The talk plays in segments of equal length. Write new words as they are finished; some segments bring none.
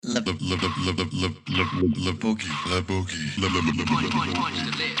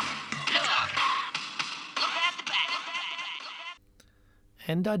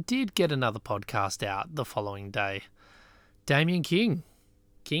And I did get another podcast out the following day. Damian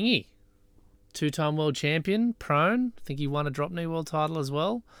Kingy, two-time world champion, prone. I think he won a drop knee world title as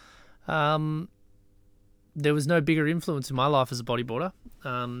well. There was no bigger influence in my life as a bodyboarder.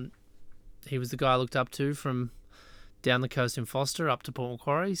 He was the guy I looked up to from down the coast in Foster up to Port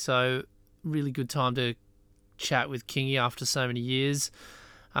Macquarie. So really good time to chat with Kingy after so many years.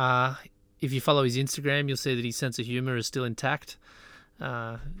 If you follow his Instagram, you'll see that his sense of humour is still intact.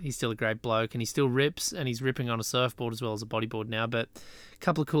 He's still a great bloke and he still rips, and he's ripping on a surfboard as well as a bodyboard now. But a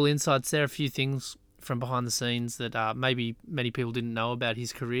couple of cool insights there, a few things from behind the scenes that maybe many people didn't know about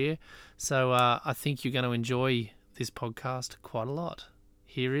his career. So I think you're going to enjoy this podcast quite a lot.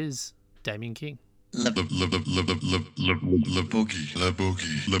 Here is Damian King. This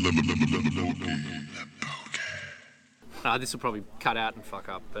will probably cut out and fuck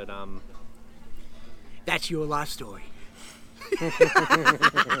up, but That's your life story.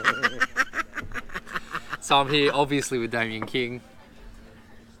 So I'm here obviously with Damian King.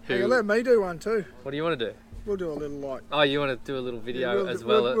 Hey, let me do one too. What do you want to do? We'll do a little like. Oh, you want to do a little video as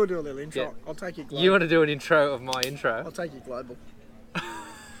well? We'll do a little intro. Yeah. I'll take you global. You want to do an intro of my intro? I'll take you global.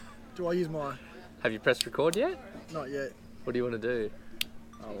 Do I use my... Have you pressed record yet? Not yet. What do you want to do?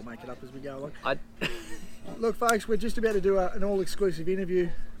 Oh, we'll make it up as we go along. I... Look, folks, we're just about to do an all-exclusive interview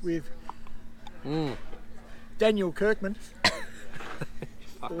with Daniel Kirkman.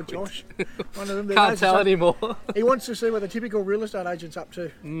 Or Josh. One of them. Can't tell anymore. He wants to see what the typical real estate agent's up to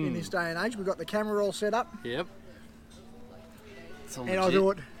in this day and age. We've got the camera all set up. Yep. And I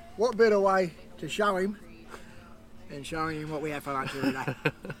thought, what better way to show him than showing him what we have for lunch every day.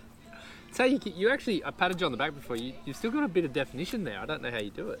 So you actually, I patted you on the back before, you've still got a bit of definition there. I don't know how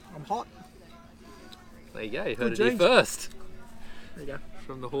you do it. I'm hot. There you go, you heard Good it here genes. first. There you go.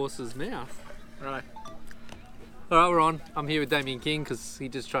 From the horse's mouth. Right. All right, we're on. I'm here with Damian King because he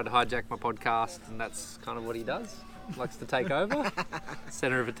just tried to hijack my podcast, and that's kind of what he does. He likes to take over,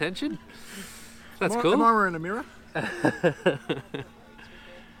 centre of attention. That's cool. Am I wearing a mirror?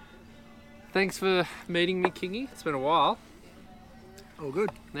 Thanks for meeting me, Kingy. It's been a while. All good.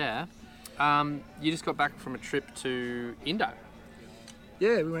 Yeah. You just got back from a trip to Indo.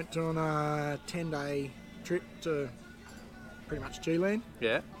 Yeah, we went on a 10-day trip to pretty much G-Land.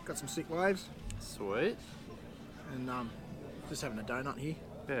 Yeah. Got some sick waves. Sweet. And just having a donut here.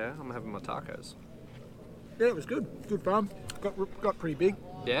 Yeah, I'm having my tacos. Yeah, it was good. Good fun. Got pretty big.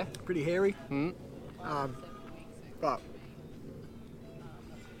 Yeah? Pretty hairy. Mm. But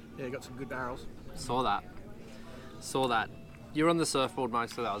yeah, got some good barrels. Saw that. You're on the surfboard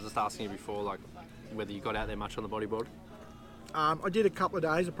most of that. I was just asking you before, like, whether you got out there much on the bodyboard. I did a couple of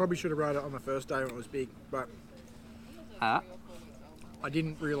days. I probably should have rode it on the first day when it was big, but I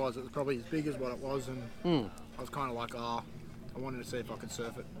didn't realise it was probably as big as what it was, and I was kind of like, I wanted to see if I could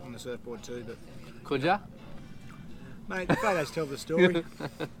surf it on the surfboard too, but... Could ya? Mate, the photos tell the story.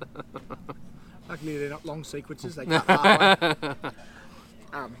 Luckily they're not long sequences, they cut halfway.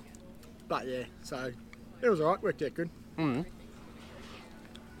 But yeah, so it was alright, worked out good.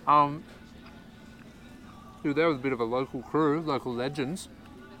 Dude, there was a bit of a local crew, local legends.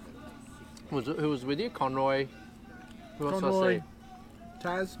 Who was with you? Conroy? Who else did I Conroy, see?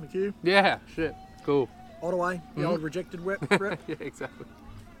 Taz, McHugh, Yeah, shit. Cool. Ottaway, the old rejected rep. Yeah, exactly.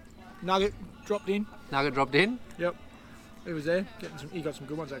 Nugget dropped in. Nugget dropped in? Yep, he was there. He got some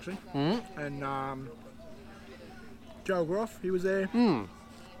good ones actually. And Joe Groff, he was there. And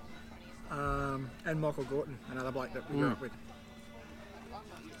Michael Gorton, another bloke that we grew up with.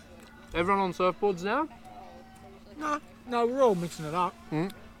 Everyone on surfboards now? No, we're all mixing it up.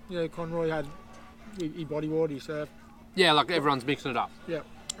 Yeah, Conroy had he bodyboard, he surfed. Yeah, like everyone's mixing it up. Yeah,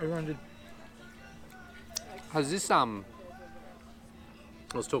 everyone did. Has this I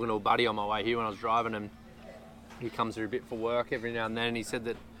was talking to a buddy on my way here when I was driving, and he comes here a bit for work every now and then, and he said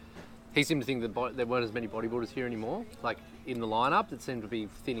that he seemed to think that there weren't as many bodyboarders here anymore, like in the lineup. It seemed to be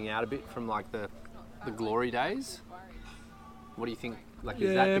thinning out a bit from like the glory days. What do you think? Like,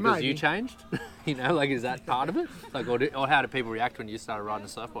 is that because maybe you changed? You know, like, is that part of it? Like, or how do people react when you started riding a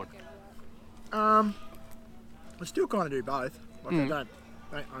surfboard? I still kind of do both. Like I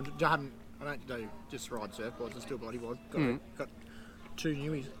don't do just ride surfboards. I still bodyboard. Got two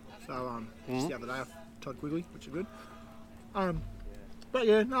newies. So just the other day off Todd Quigley, which is good. But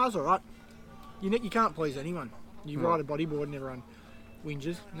yeah, no, it's all right. You can't please anyone. You ride a bodyboard and everyone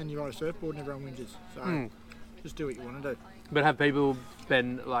whinges, and then you ride a surfboard and everyone whinges. So just do what you want to do. But have people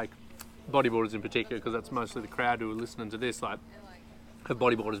been, like, bodyboarders in particular, because that's mostly the crowd who are listening to this, like, Have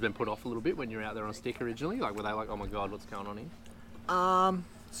bodyboarders been put off a little bit when you're out there on a stick originally? Like, were they like, oh my god, what's going on here?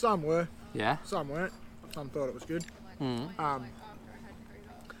 Some were. Yeah? Some weren't. Some thought it was good. Mm.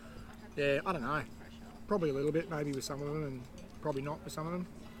 Yeah, I don't know. Probably a little bit, maybe with some of them, and probably not with some of them.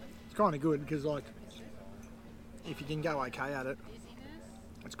 It's kind of good because, like, if you can go okay at it,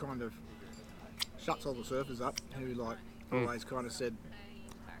 it's kind of shuts all the surfers up who, like, always kind of said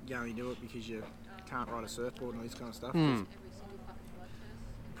you only do it because you can't ride a surfboard and all this kind of stuff.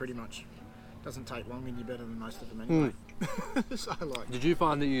 Pretty much doesn't take long and you're better than most of them anyway. So, like, did you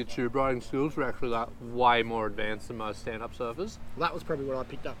find that your tube riding skills were actually like way more advanced than most stand-up surfers? that was probably what I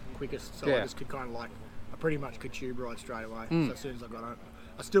picked up quickest. So I just could kind of like, I pretty much could tube ride straight away. So as soon as I got it,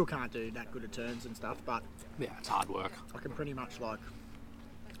 I still can't do that good of turns and stuff, but Yeah, it's hard work. I can pretty much like,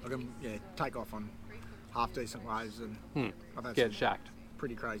 I can take off on half decent waves and I've had Get some shacked.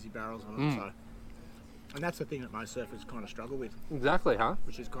 pretty crazy barrels on it. So, and that's the thing that most surfers kind of struggle with, Exactly, huh?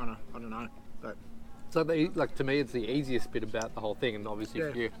 which is kind of, I don't know, but So, like, to me, it's the easiest bit about the whole thing, and obviously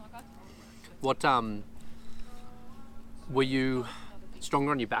for you. What, were you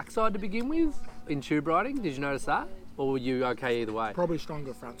stronger on your backside to begin with in tube riding? Did you notice that? Or were you okay either way? probably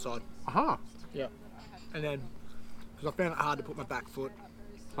stronger front side. Uh-huh. Yeah. And then, because I found it hard to put my back foot,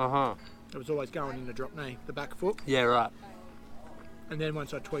 Uh-huh. it was always going in the drop knee, the back foot. Yeah, right. And then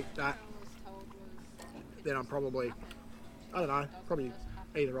once I tweaked that, then I'm probably, I don't know, probably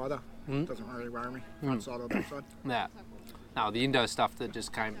either. Doesn't really worry me, front side or back side. Yeah. No, the Indo stuff that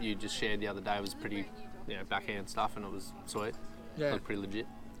you just shared the other day was pretty, backhand stuff, and it was sweet. Yeah. Looked pretty legit.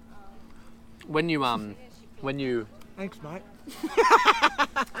 When you Thanks, mate.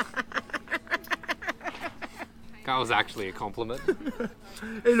 that was actually a compliment.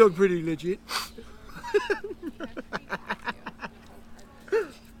 It looked pretty legit.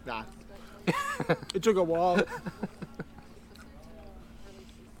 Nah. It took a while.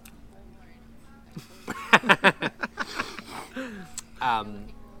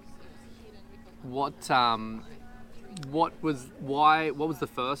 What was the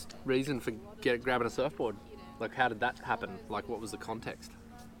first reason for grabbing a surfboard? Like, how did that happen? Like, what was the context?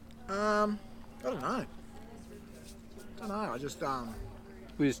 I don't know. I just Were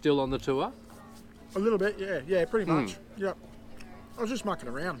you still on the tour? a little bit, yeah, pretty much. Yep. I was just mucking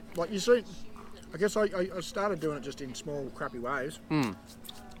around. Like, you see, I guess I started doing it just in small, crappy waves. And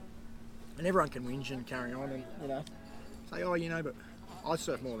everyone can whinge and carry on and, say, oh, but I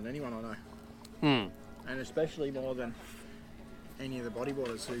surf more than anyone I know. And especially more than any of the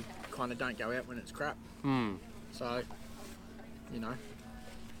bodyboarders who kind of don't go out when it's crap. So,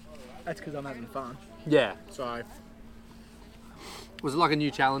 that's because I'm having fun. Yeah. So, Was it like a new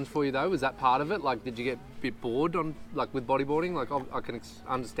challenge for you though? Was that part of it? Like, did you get a bit bored with bodyboarding? Like, I can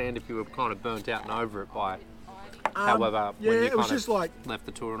understand if you were kind of burnt out and over it by. However, when you it was kind just of like left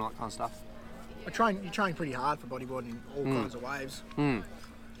the tour and all that kind of stuff. you train pretty hard for bodyboarding, all kinds of waves, and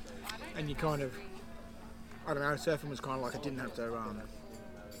you kind of, I don't know, surfing was kind of like I didn't have to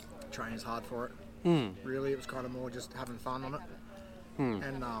train as hard for it. Really, it was kind of more just having fun on it,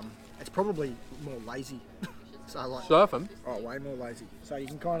 and it's probably more lazy. So like Surfing? Oh, way more lazy. So you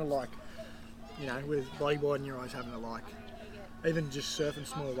can kind of like, with bodyboarding, you're always having to like, even just surfing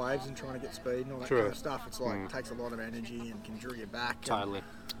small waves and trying to get speed and all that kind of stuff. It's like it takes a lot of energy and can draw you back. Totally.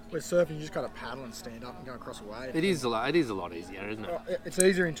 With surfing, you just got to paddle and stand up and go across a wave. It is a lot easier, isn't it? It's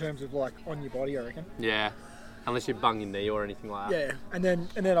easier in terms of like on your body, I reckon. Yeah. Unless you bung your knee or anything like that. Yeah, and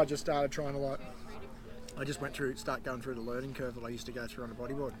then I just started trying to I just start going through the learning curve that I used to go through on a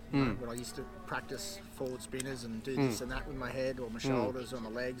bodyboard. When I used to practice forward spinners and do this and that with my head or my shoulders or my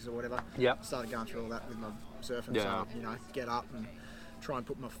legs or whatever. Yep. Started going through all that with my surfing. Yeah. So, get up and try and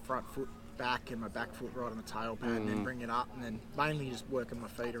put my front foot back and my back foot right on the tail pad and then bring it up, and then mainly just working my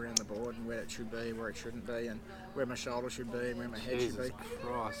feet around the board and where it should be, where it shouldn't be, and where my shoulder should be and where my head should be. Jesus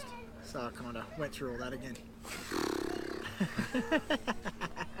Christ. So I kind of went through all that again.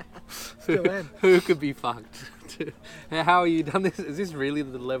 Who could be fucked? How are you done this? Is this really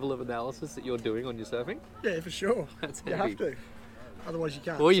the level of analysis that you're doing on your surfing? Yeah, for sure. That's you heavy. have to. Otherwise you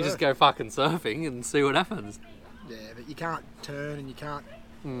can't Or you surf. just go fucking surfing and see what happens. Yeah, but you can't turn and you can't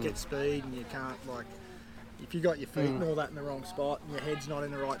get speed and you can't, like, if you got your feet and all that in the wrong spot and your head's not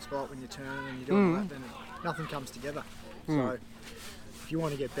in the right spot when you turn and you're doing that, then nothing comes together. So if you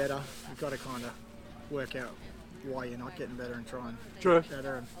want to get better, you've got to kind of work out why you're not getting better and try and get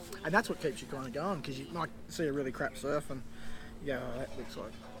better. And that's what keeps you kind of going, because you might see a really crap surf and you go, oh, that looks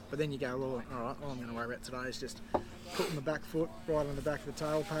like... But then you go, well, all right, all I'm going to worry about today is just putting the back foot right on the back of the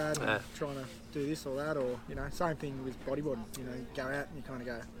tail pad and trying to do this or that, or, same thing with bodyboarding. You go out and you kind of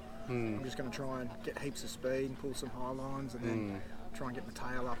go, I'm just going to try and get heaps of speed and pull some high lines and then try and get my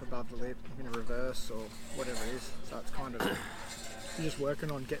tail up above the lip in a reverse or whatever it is. So it's kind of you're just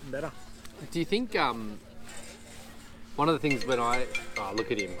working on getting better. Do you think one of the things when I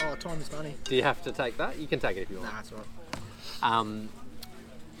look at him? Oh, time is money. Do you have to take that? You can take it if you want. Nah, that's right.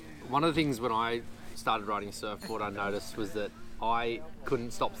 One of the things when I started riding a surfboard, I noticed was that I couldn't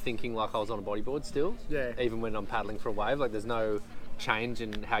stop thinking like I was on a bodyboard still. Yeah. Even when I'm paddling for a wave, like there's no change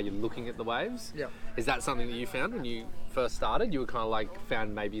in how you're looking at the waves. Yeah. Is that something that you found when you first started? You were kind of like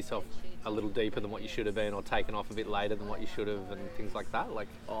found maybe yourself a little deeper than what you should have been, or taken off a bit later than what you should have, and things like that. Like,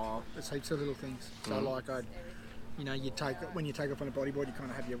 oh, there's heaps of little things. So like when you take off on a bodyboard, you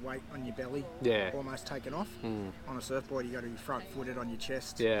kind of have your weight on your belly, almost taken off. On a surfboard, you got to be front footed on your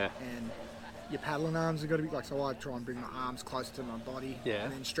chest. Yeah. And your paddling arms have got to be like, so I try and bring my arms close to my body,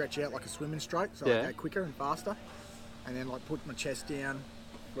 and then stretch out like a swimming stroke, so I go quicker and faster, and then like put my chest down,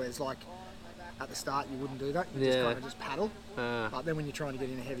 whereas like at the start you wouldn't do that, you just kind of just paddle, but then when you're trying to get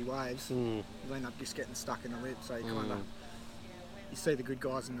into heavy waves, you end up just getting stuck in the lip, so you kind of, you see the good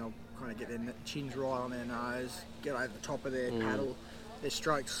guys and they'll kind of get their chins right on their nose, get over the top of their paddle, their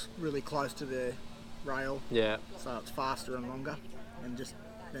strokes really close to the rail, so it's faster and longer, and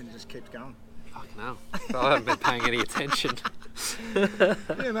then it just keeps going. Fucking hell. I haven't been paying any attention. Yeah,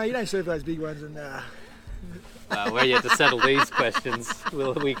 mate, you don't surf those big ones, and we're yet to settle these questions.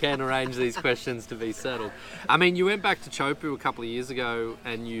 We can arrange these questions to be settled. I mean, you went back to Chopu a couple of years ago,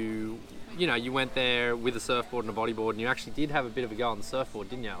 and you went there with a surfboard and a bodyboard, and you actually did have a bit of a go on the surfboard,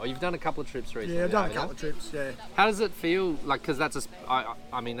 didn't you? Or you've done a couple of trips recently. Yeah, I've done a couple of trips. Yeah. How does it feel? Like, because that's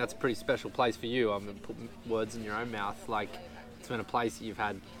I mean, that's a pretty special place for you. I'm gonna put words in your own mouth. Like, it's been a place that you've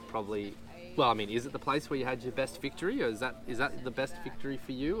had probably. Well, I mean, is it the place where you had your best victory, or is that the best victory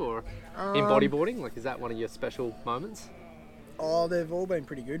for you, or in bodyboarding? Like, is that one of your special moments? Oh, they've all been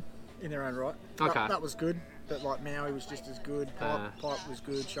pretty good in their own right. Okay. That was good. But like Maui was just as good. Pipe was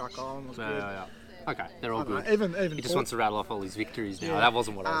good. Shark Island was good. Yeah. Okay, they're all good. Even he just wants to rattle off all his victories now. Yeah. That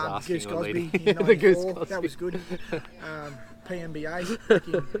wasn't what I was asking. Goose or Cosby leading. in The Goose 94, Cosby. that was good. PMBA back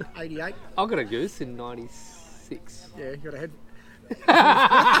in '88. I got a goose in &96. Yeah, you got a head.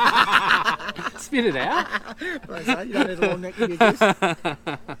 Spit it out. I say, you don't need a long neck to be a goose.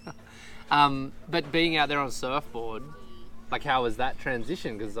 But being out there on a surfboard, like, how was that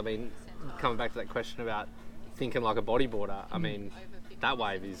transition? Because I mean, coming back to that question about thinking like a bodyboarder, I mean, that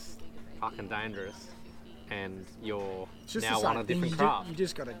wave is fucking dangerous, and you're now on a different craft. You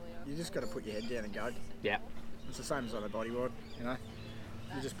just gotta put your head down and go. Yeah. It's the same as on a bodyboard, you know.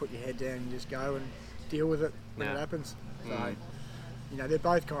 You just put your head down and you just go and deal with it when it happens. So, you know, they're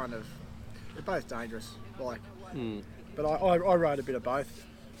both dangerous. Like, but I rode a bit of both.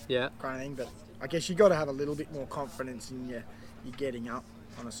 Yeah. Kind of thing. But I guess you got to have a little bit more confidence in your getting up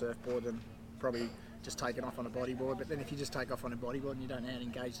on a surfboard than probably just taking off on a bodyboard. But then if you just take off on a bodyboard and you don't know how to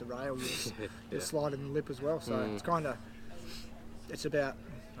engage the rail, you'll slide in the lip as well. So it's about,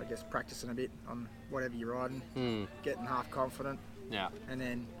 I guess, practicing a bit on whatever you're riding, getting half confident. Yeah. And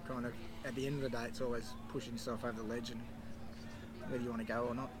then kind of at the end of the day, it's always pushing yourself over the ledge and whether you want to go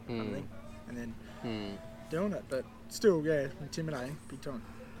or not, kind of thing. And then doing it. But still, yeah, intimidating, big time.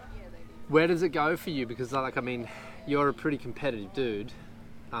 Where does it go for you? Because, like, I mean, you're a pretty competitive dude.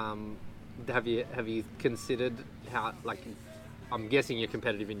 Have you considered how, like, I'm guessing you're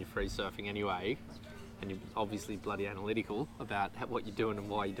competitive in your free surfing anyway, and you're obviously bloody analytical about what you're doing and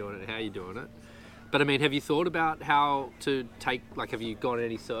why you're doing it and how you're doing it. But I mean, have you thought about how to take, like, have you gone to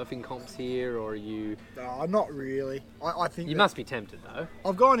any surfing comps here, or are you? No, not really. I think you must be tempted though.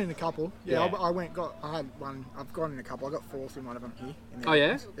 I've gone in a couple. Yeah, I had one. I've gone in a couple. I got fourth in one of them here. Oh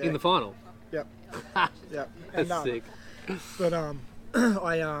yeah? In the final. Yep. Yep. That's sick. But I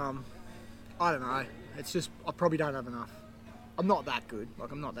don't know. It's just I probably don't have enough. I'm not that good.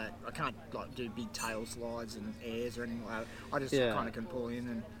 Like, I can't like do big tail slides and airs or anything like that. I just kind of can pull in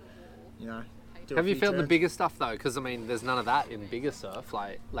and, you know. Have you felt the bigger stuff though? Because I mean, there's none of that in bigger surf,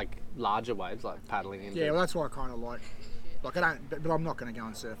 like larger waves, like paddling into. Yeah, well, that's why I kind of like I don't, but I'm not going to go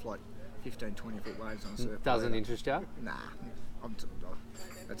and surf like 15, 20 foot waves on a surf. Doesn't interest you? Nah,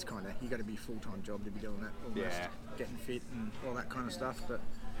 that's kind of, you got to be a full-time job to be doing that. Almost, getting fit and all that kind of stuff. But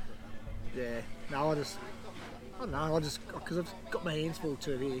yeah, no, I don't know. Because I've got my hands full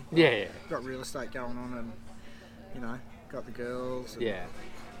too here. Yeah. Got real estate going on, and you know, got the girls. And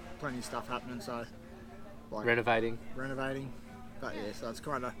plenty of stuff happening, so like renovating, but yeah, so it's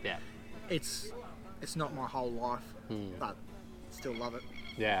kind of it's not my whole life, but still love it.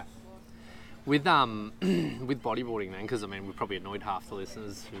 Yeah. With with bodyboarding, man, because I mean we've probably annoyed half the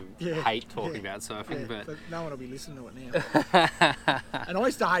listeners who hate talking about surfing, but no one will be listening to it now. And I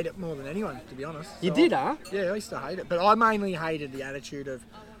used to hate it more than anyone, to be honest. you did, huh? Yeah, I used to hate it, but I mainly hated the attitude of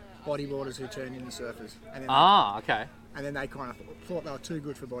bodyboarders who turned into surfers. And then Okay. and then they kind of thought they were too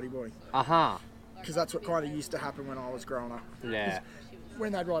good for bodyboarding. Uh-huh. Because that's what kind of used to happen when I was growing up. Yeah. 'Cause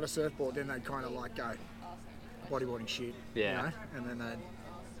when they'd ride a surfboard, then they'd kind of like go, bodyboarding shit. Yeah. You know? And then they'd...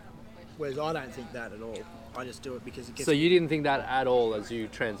 Whereas I don't think that at all. I just do it because it gets... So you didn't think that at all as you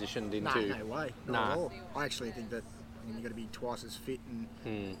transitioned into... No way. Not at all. I actually think that you've got to be twice as fit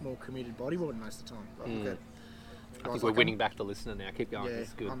and more committed bodyboarding most of the time. Like, look at I think we're winning back to listener now. Keep going. Yeah,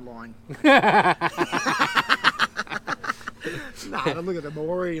 That's good. I'm lying. But look at the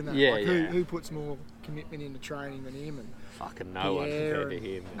Maori and that. Yeah, like, yeah. Who puts more commitment into training than him? And Fucking no one compared to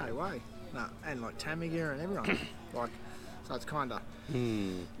him. No way. No, and like Tamiga and everyone. Like, so it's kind of,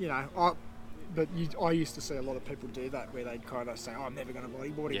 you know, I used to see a lot of people do that where they'd kind of say, "Oh, I'm never going to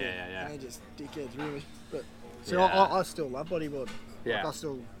bodyboard again." Yeah. And they're just dickheads, really. But so Yeah. I still love bodyboard. Yeah.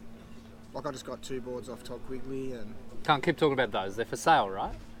 Like I just got 2 boards off Todd Quigley and. Can't keep talking about those. They're for sale,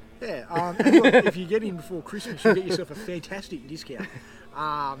 right? Yeah, and look, if you get in before Christmas, you get yourself a fantastic discount.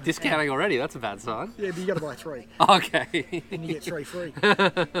 Discounting already? That's a bad sign. Yeah, but you got to buy 3, Okay. and you get 3 free.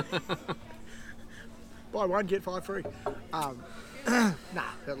 Buy 1, get 5 free.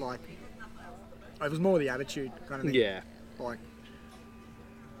 But like, it was more the attitude kind of thing. Yeah. Like,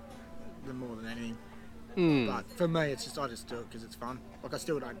 more than anything. Mm. But for me, it's just I just do it because it's fun. Like I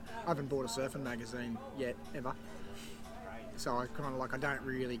haven't bought a surfing magazine yet, ever. So I kind of like, I don't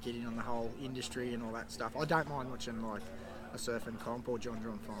really get in on the whole industry and all that stuff. I don't mind watching like a surfing comp or John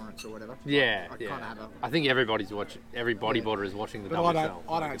Florence or whatever. Yeah, I kind of have a... I think everybody's watching. Every bodyboarder is watching the But WSL.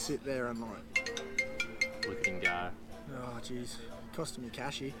 I don't sit there and like... Look at him go. Oh, jeez. Costing me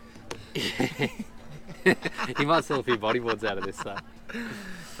cashy. He might sell a few bodyboards out of this stuff.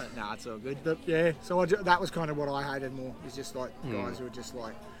 But no, it's all good. But yeah, so that was kind of what I hated more. Is just like guys who were just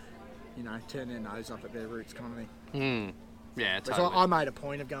like, you know, turn their nose up at their roots kind of thing. Mm. Yeah, So totally. I made a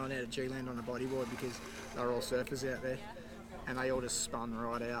point of going out of G-Land on a bodyboard because they were all surfers out there, and they all just spun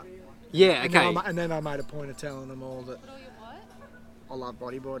right out. Yeah, And okay. then I made a point of telling them all that I love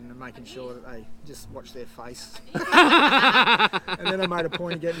bodyboarding and making sure that they just watch their face. And then I made a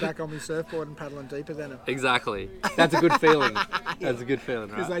point of getting back on my surfboard and paddling deeper than them. Exactly. That's a good feeling. That's a good feeling,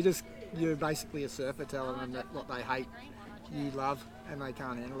 Because right? you're basically a surfer telling them that what they hate, you love, and they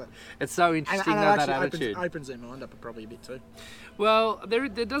can't handle it. It's so And interesting it though, that actually attitude. opens their mind up probably a bit too. Well, there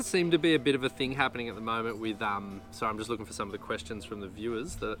does seem to be a bit of a thing happening at the moment with, so I'm just looking for some of the questions from the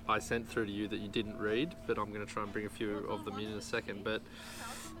viewers that I sent through to you that you didn't read, but I'm going to try and bring a few of them in a second. But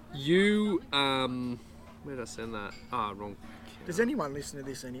you, where did I send that? Ah, wrong. Does anyone listen to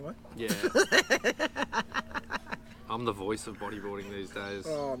this anyway? Yeah. I'm the voice of bodyboarding these days.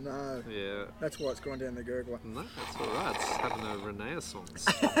 Oh no. Yeah. That's why it's gone down the gurgler. No, that's alright. It's having a renaissance.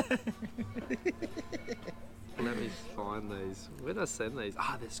 Let me find these. Where did I send these?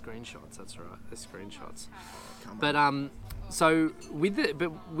 Ah, they're screenshots. That's right. They're screenshots. Come But so with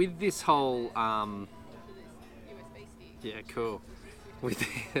this whole yeah, cool. With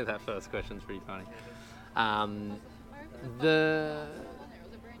that first question's pretty funny.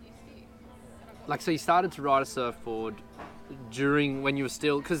 So you started to ride a surfboard during when you were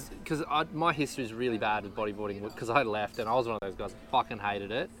still because my history is really bad with bodyboarding because I left and I was one of those guys that fucking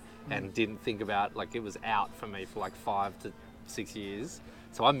hated it and didn't think about it was out for me for like 5 to 6 years.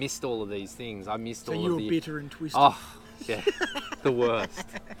 So I missed all of these things. I missed So all you of were the bitter and twisted. oh yeah, the worst,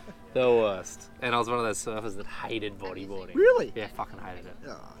 the worst. And I was one of those surfers that hated bodyboarding. Really? Yeah, fucking hated it.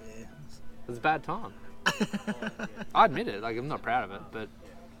 Oh yeah. It was a bad time. I admit it. I'm not proud of it, but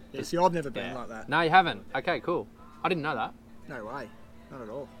Yeah, see, I've never been yeah. like that. No, you haven't. Okay, cool. I didn't know that. No way. Not at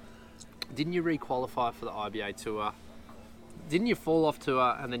all. Didn't you re-qualify for the IBA tour? Didn't you fall off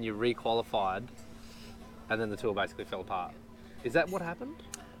tour and then you re-qualified and then the tour basically fell apart? Is that what happened?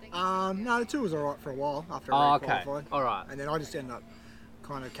 No, the tour was alright for a while after I okay. qualified. All right. And then I just ended up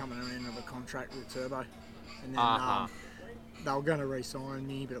kind of coming to an end of a contract with Turbo. And then Uh-huh. they were going to re-sign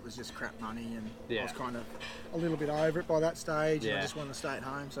me, but it was just crap money, and I Yeah. was kind of a little bit over it by that stage. And Yeah. I just wanted to stay at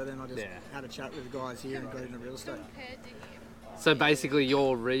home, so then I just Yeah. had a chat with the guys here and got into real estate. So basically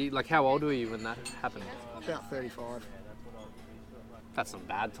you're how old were you when that happened? About 35. That's not a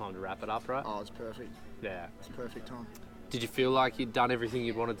bad time to wrap it up, right? Oh, it's perfect. Yeah. It's a perfect time. Did you feel like you'd done everything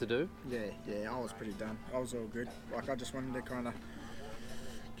you'd wanted to do? Yeah, I was pretty done. I was all good. Like I just wanted to kind of,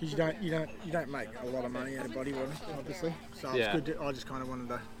 because you don't make a lot of money out of bodyboarding, obviously. So Yeah. it's good. I just kind of wanted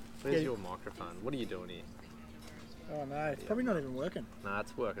to. Where's Yeah. your microphone? What are you doing here? Oh no, it's probably not even working. No,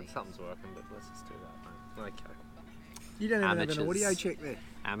 it's working. Something's working, but let's just do that, mate. Okay. You don't even have Amateurs. an audio check there.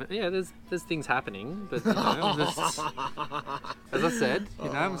 Yeah, there's things happening, but you know, I'm just, as I said, you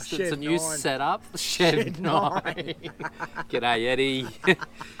know, it's a new Shed 9. setup. Shed 9. G'day, Eddie.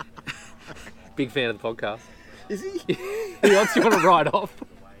 Big fan of the podcast. Is he? Who else you want to write off?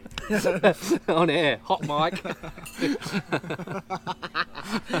 On air, hot mic.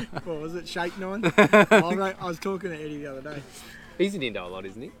 What was it? Shake 9? I was talking to Eddie the other day. He's an Indo a lot,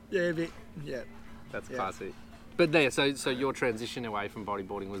 isn't he? Yeah, a bit. Yeah. That's classy. But there, so your transition away from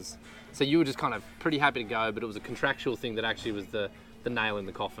bodyboarding was, so you were just kind of pretty happy to go, but it was a contractual thing that actually was the nail in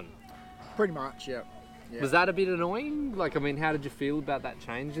the coffin. Pretty much, yeah. Was that a bit annoying? Like, I mean, how did you feel about that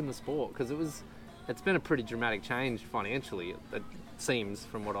change in the sport? Because it's been a pretty dramatic change financially, it seems,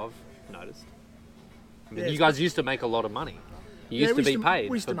 from what I've noticed. I mean, you guys used to make a lot of money. You used to be paid.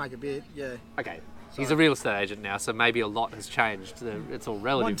 We used to make a bit, yeah. Okay. He's a real estate agent now, so maybe a lot has changed. It's all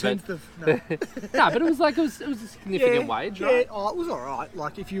relative. 1/10 of... No. No, but it was a significant wage, right? Yeah, it was all right.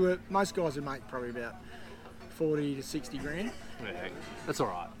 Like, if you were... Most guys would make probably about 40 to 60 grand. Yeah, that's all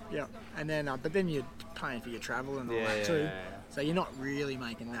right. Yeah. And then, but then you're paying for your travel and all that too. Yeah. So you're not really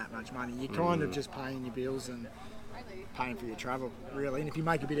making that much money. You're kind of just paying your bills and paying for your travel, really. And if you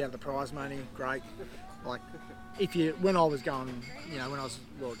make a bit out of the prize money, great. Like, when I was going, you know, when I was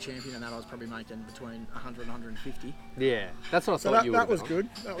world champion and that, I was probably making between 100 and 150. Yeah, that's what I So thought you were. that was good.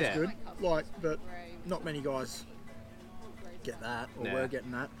 That was Yeah. good. Like, but not many guys get that or No. were getting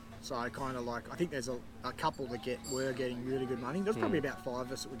that. So I kind of like, I think there's a couple that were getting really good money. There's probably about 5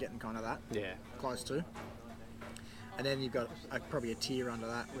 of us that were getting kind of that, Yeah. close to. And then you've got probably a tier under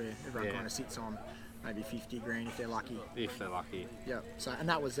that where everyone kind of sits on maybe 50 grand if they're lucky. If they're lucky. Yeah. So, and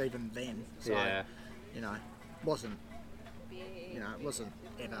that was even then. So, Yeah. you know, it wasn't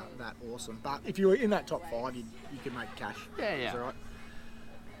ever that awesome. But if you were in that top 5, you could make cash. Yeah, It's yeah. all right.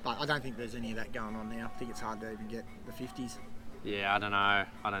 But I don't think there's any of that going on now. I think it's hard to even get the 50s. Yeah, I don't know.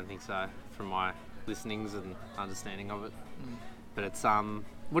 I don't think so, from my listenings and understanding of it. But it's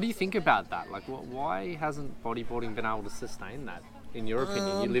what do you think about that? Like, why hasn't bodyboarding been able to sustain that? In your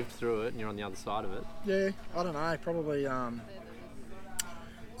opinion, you lived through it and you're on the other side of it. Yeah, I don't know. Probably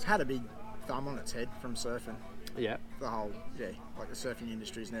it's had a big thumb on its head from surfing. Yeah. The whole, like the surfing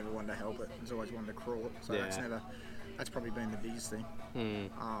industry's never wanted to help it. It's always wanted to crawl it. So that's probably been the biggest thing.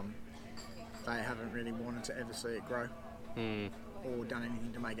 They haven't really wanted to ever see it grow or done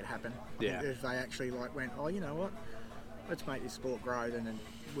anything to make it happen. I think if they actually went, oh, you know what, let's make this sport grow, then it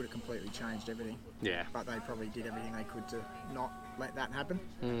would have completely changed everything. Yeah. But they probably did everything they could to not let that happen.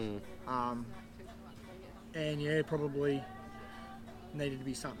 And probably needed to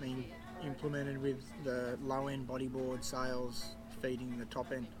be something implemented with the low-end bodyboard sales feeding the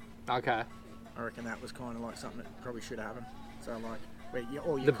top end. Okay. I reckon that was kind of like something that probably should have happened. So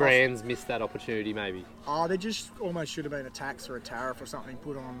The brands missed that opportunity, maybe. Oh, there just almost should have been a tax or a tariff or something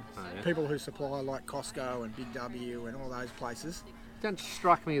put on people who supply like Costco and Big W and all those places. Don't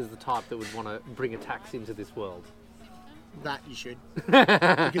strike me as the type that would want to bring a tax into this world. That you should,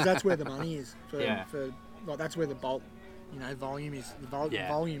 because that's where the money is. That's where the bulk, volume is.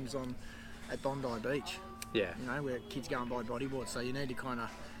 Volume's on at Bondi Beach. Yeah. Where kids go and buy bodyboards. So you need to kind of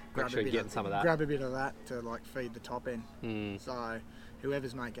grab a bit of that to feed the top end. So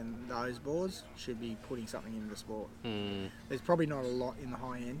whoever's making those boards should be putting something into the sport. There's probably not a lot in the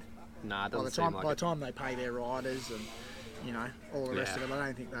high end. Nah, it doesn't seem like it. By the time they pay their riders and all the rest of it, I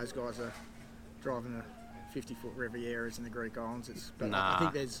don't think those guys are driving a 50-foot Rivieras in the Greek Islands. I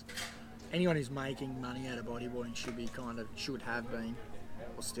think there's anyone who's making money out of bodyboarding should have been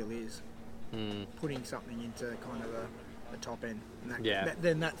or still is putting something into kind of the top end. And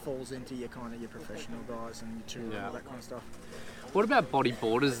then that falls into your professional guys and your tour and all that kind of stuff. What about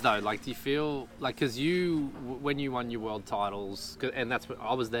bodyboarders though? Like, do you feel like, because when you won your world titles, and that's what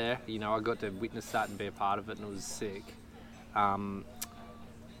I was there. I got to witness that and be a part of it, and it was sick.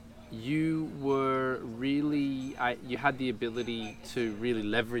 You were really, you had the ability to really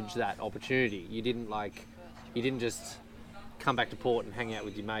leverage that opportunity. You didn't just come back to port and hang out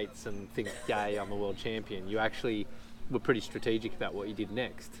with your mates and think, yay, I'm a world champion. You actually were pretty strategic about what you did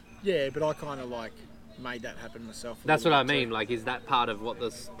next. Yeah, but I kind of made that happen myself. That's what I mean. Too. Is that part of what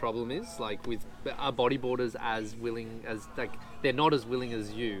this problem is? Are bodyboarders as willing as they're not as willing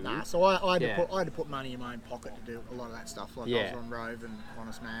as you? Nah. So I had to put money in my own pocket to do a lot of that stuff. I was on Rove and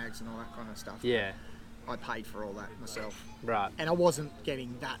Honest Mags and all that kind of stuff. Yeah. I paid for all that myself. Right. And I wasn't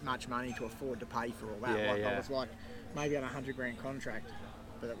getting that much money to afford to pay for all that. I was maybe on a $100,000 contract,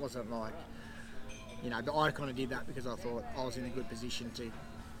 but it wasn't but I kind of did that because I thought I was in a good position to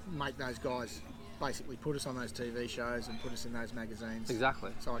make those guys basically put us on those TV shows and put us in those magazines.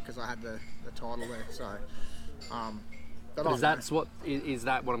 Exactly. So because I had the title there, so. But is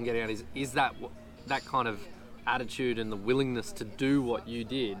that what I'm getting at? Is that that kind of attitude and the willingness to do what you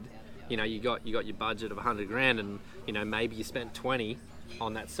did? You know, you got your budget of $100,000, and you know maybe you spent 20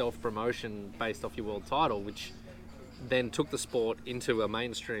 on that self promotion based off your world title, which then took the sport into a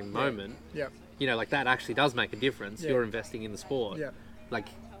mainstream moment. Yeah. You know, like that actually does make a difference. Yeah. You're investing in the sport. Yeah. Like,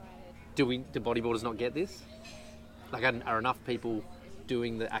 do bodybuilders not get this? Like, are enough people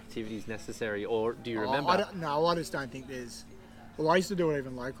doing the activities necessary, or do you remember? I just don't think there's. Well, I used to do it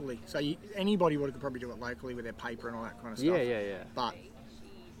even locally. So anybody could probably do it locally with their paper and all that kind of stuff. Yeah. But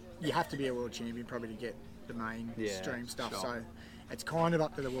you have to be a world champion probably to get the mainstream stuff. Sure. So it's kind of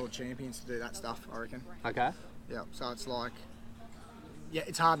up to the world champions to do that stuff, I reckon. Okay. Yeah. So it's like, yeah,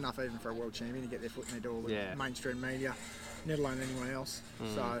 it's hard enough even for a world champion to get their foot in the door with mainstream media, let alone anyone else.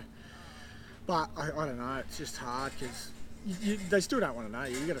 So, but I don't know. It's just hard because they still don't want to know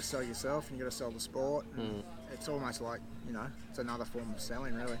you. You got to sell yourself and you got to sell the sport. It's almost like, you know, it's another form of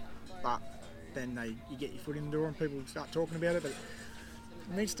selling really. But then you get your foot in the door and people start talking about it. But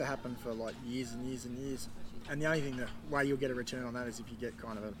it needs to happen for like years and years and years. And the only way you'll get a return on that is if you get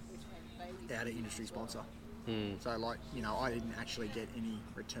kind of a out of industry sponsor. So like, you know, I didn't actually get any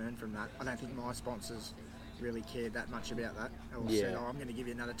return from that. I don't think my sponsors really cared that much about that. Or said, I'm going to give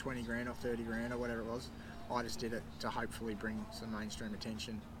you another 20 grand or 30 grand or whatever it was. I just did it to hopefully bring some mainstream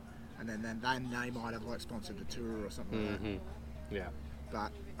attention. And then they might have like sponsored a tour or something like that. Yeah.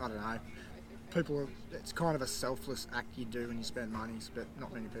 But I don't know. It's kind of a selfless act you do when you spend money, but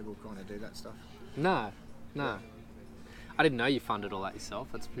not many people kind of do that stuff. No. I didn't know you funded all that yourself.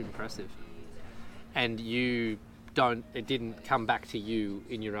 That's pretty impressive. And it didn't come back to you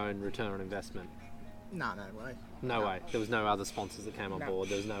in your own return on investment? No way. No way. There was no other sponsors that came on board.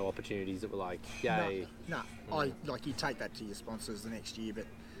 There was no opportunities that were like, yay. No. You take that to your sponsors the next year, but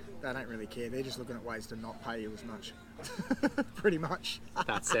they don't really care. They're just looking at ways to not pay you as much. Pretty much.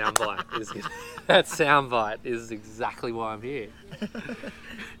 That soundbite is exactly why I'm here.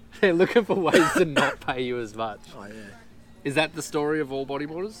 They're looking for ways to not pay you as much. Oh yeah. Is that the story of all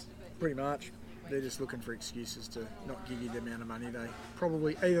bodybuilders? Pretty much. They're just looking for excuses to not give you the amount of money they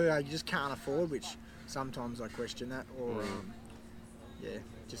probably either they just can't afford, which sometimes I question that, or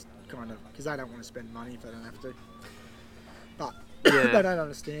just kind of because they don't want to spend money if they don't have to. But they don't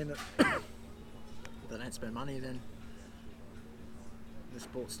understand that if they don't spend money, then the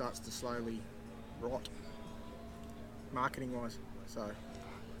sport starts to slowly rot, marketing wise. So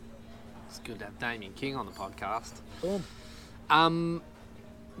it's good to have Damian King on the podcast. Boom.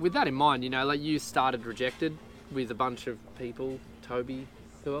 With that in mind, you know, like you started Rejected with a bunch of people. Toby,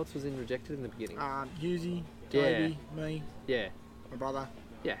 who else was in Rejected in the beginning? Husey, Toby, me, my brother.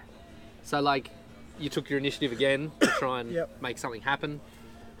 Yeah. So like, you took your initiative again to try and make something happen.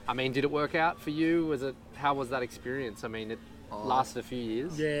 I mean, did it work out for you? How was that experience? I mean, it lasted a few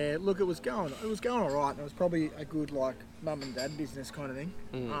years. Yeah, look, it was going all right. It was probably a good like mum and dad business kind of thing.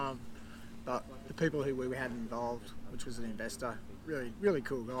 But the people who we had involved, which was an investor, really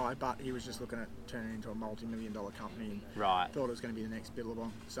cool guy, but he was just looking at turning it into a multi-million-dollar company and thought it was going to be the next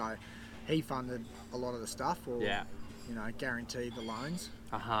Billabong. So he funded a lot of the stuff, or you know, guaranteed the loans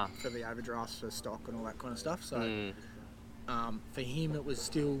for the overdrafts for stock and all that kind of stuff. So for him, it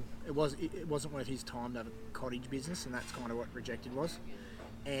wasn't worth his time to have a cottage business, and that's kind of what Rejected was.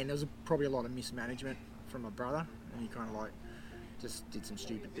 And there was probably a lot of mismanagement from my brother, and he kind of like just did some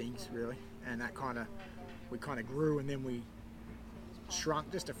stupid things really, and that we kind of grew, and then we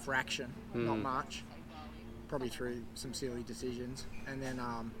shrunk just a fraction, not much, probably through some silly decisions, and then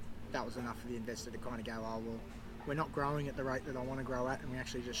that was enough for the investor to kind of go, oh well, we're not growing at the rate that I want to grow at, and we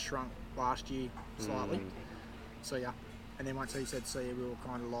actually just shrunk last year slightly. So and then once he said see ya, we were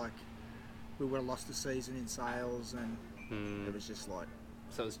kind of like, we would have lost the season in sales, and it was just like,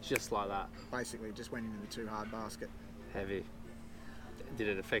 so it was just like that, basically just went into the too hard basket. Heavy. Did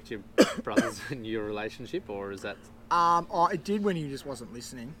it affect your brothers and your relationship, or is that? It did when he just wasn't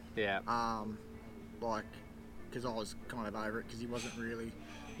listening. Yeah. Like, because I was kind of over it, because he wasn't really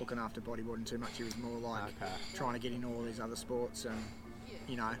looking after bodyboarding too much. He was more like trying to get in all these other sports, and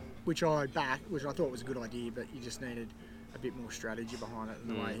you know, which I thought was a good idea, but you just needed a bit more strategy behind it, and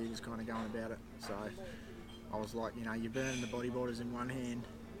the way he was kind of going about it. So I was like, you know, you're burning the bodyboarders in one hand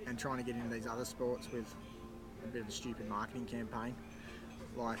and trying to get into these other sports with a bit of a stupid marketing campaign.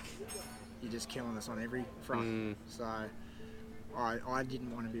 Like, you're just killing us on every front. So I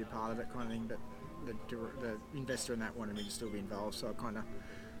didn't want to be a part of it, kind of thing, but the investor in that wanted me to still be involved, so I kind of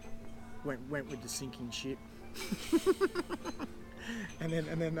went with the sinking ship. and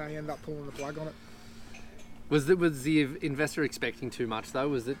then they ended up pulling the plug on it. Was the investor expecting too much though?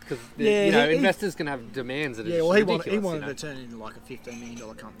 Was it because Yeah, investors can have demands that Yeah, are well, he ridiculous, wanted to turn it into like a $15 million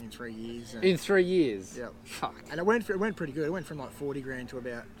company in 3 years. And, in 3 years. yeah, Fuck. and it went pretty good. It went from like 40 grand to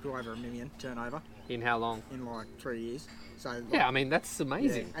over $1 million turnover In how long? in like 3 years. So like, Yeah, I mean that's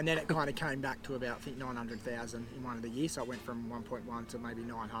amazing. yeah. And then it kind of came back to about I think 900,000 in one of the years. So it went from 1.1 to maybe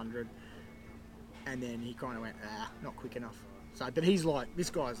 900, and then he kind of went not quick enough. So, but he's like this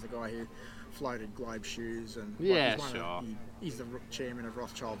guy's the guy who floated Globe Shoes and Yeah, he's sure. He's the chairman of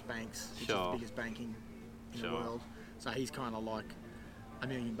Rothschild's Banks, which is Sure. the biggest banking in Sure. the world. So he's kind of like $1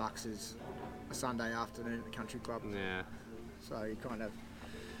 million is a Sunday afternoon at the country club. Yeah. So he kind of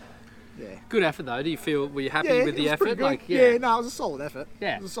Good effort though. Were you happy with it the was pretty effort? good. Like, No, it was a solid effort.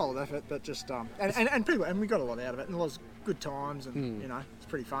 Yeah. It was a solid effort, but just and pretty and we got a lot out of it, and it was good times, and it's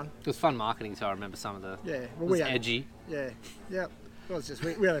pretty fun. It was fun marketing, so I remember some of the. Yeah, It well, was we had, edgy. yeah. It was just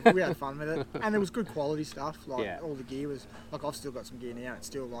we had fun with it, and there was good quality stuff. Like Yeah. all the gear was like I've still got some gear now. It's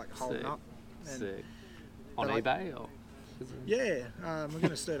still like holding Sick. up. And, Sick. On like- eBay or? Yeah, we're going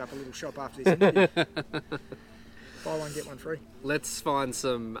to start up a little shop after this interview. Buy one, get one free. Let's find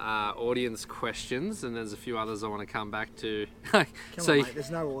some audience questions, and there's a few others I want to come back to. Come so, on, mate. There's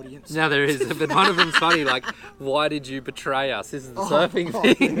no audience. now there is, but one of them's funny. Like, why did you betray us? This is the surfing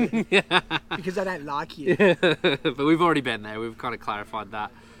thing. Because I don't like you. But we've already been there. We've kind of clarified that.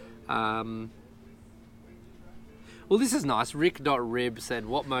 Well, this is nice. Rick.rib said,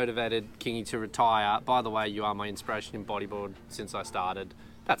 what motivated Kingy to retire? By the way, you are my inspiration in bodyboard since I started.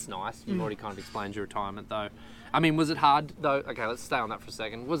 That's nice. You've already kind of explained your retirement, though. I mean, was it hard, though? Okay, let's stay on that for a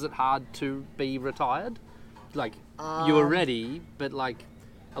second. Was it hard to be retired? Like, you were ready, but, like,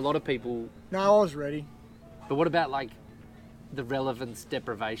 a lot of people... No, I was ready. But what about, like, the relevance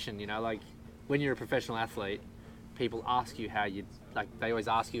deprivation, you know? Like, when you're a professional athlete, people ask you how you... Like, they always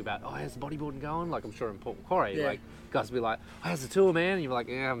ask you about, how's the bodyboarding going? Like, I'm sure in Port Macquarie, Yeah. like, guys will be like, how's the tour, man? And you're like,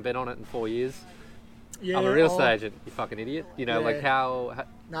 I haven't been on it in 4 years. Yeah, I'm a real estate agent, you fucking idiot. You know, like, Yeah. how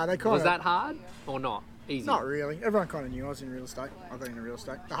No, they kind was of... that hard or not? Easy? Not really. Everyone kind of knew I was in real estate. I got into real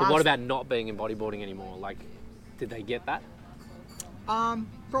estate. But what about not being in bodyboarding anymore? Like, did they get that?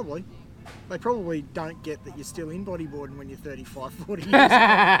 Probably. They probably don't get that you're still in bodyboarding when you're 35, 40 years.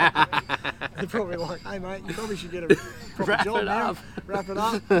 They're probably like, hey mate, you probably should get a proper Wrap job it now. up. Wrap it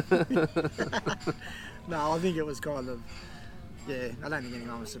up. No, I think it was kind of, I don't think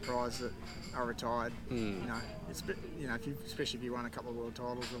anyone was surprised that I retired. You know, especially if you won a couple of world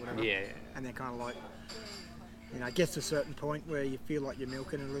titles or whatever. Yeah. And they're kind of like, it gets to a certain point where you feel like you're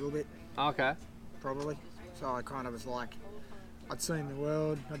milking it a little bit, Okay. probably. So I kind of was like, I'd seen the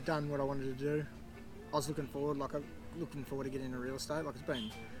world, I'd done what I wanted to do. I was looking forward to getting into real estate. Like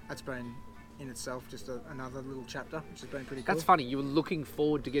that's been in itself just another little chapter, which has been pretty cool. That's funny. You were looking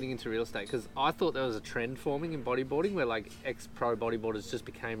forward to getting into real estate because I thought there was a trend forming in bodyboarding where like ex-pro bodyboarders just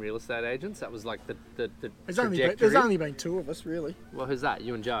became real estate agents. That was like the There's trajectory. only been two of us, really. Well, who's that?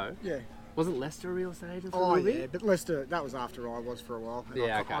 You and Joe? Yeah. Wasn't Lester a real estate agent for a Oh, little yeah, bit? but Lester, that was after I was for a while. And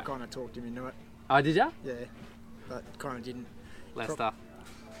Yeah, I okay. kind of talked him into it. Oh, did ya? Yeah. But kind of didn't. Lester.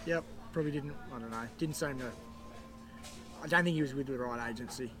 Yep, probably didn't. I don't know. Didn't seem to. I don't think he was with the right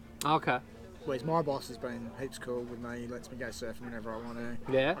agency. Okay. Whereas my boss has been heaps cool with me. He lets me go surfing whenever I want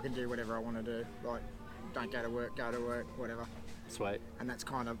to. Yeah. I can do whatever I want to do. Like, don't go to work, whatever. Sweet. And that's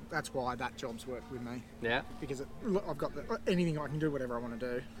why that job's worked with me. Yeah. Because I've got anything I can do, whatever I want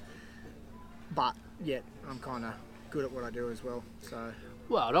to do. But yet I'm kind of good at what I do as well. So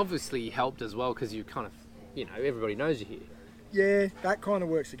Well, it obviously helped as well because you kind of, everybody knows you here. yeah, that kind of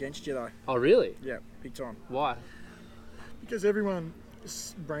works against you though. Oh, really? Yeah, big time. Why? Because everyone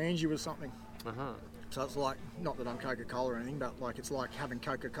brands you as something. Uh-huh. So it's like, not that I'm Coca-Cola or anything, but like it's like having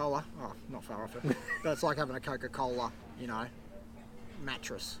Coca-Cola. Oh, not far off it. But it's like having a Coca-Cola,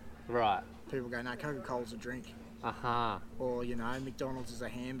 mattress. Right. People go, no, Coca-Cola's a drink. Uh-huh. Or, McDonald's is a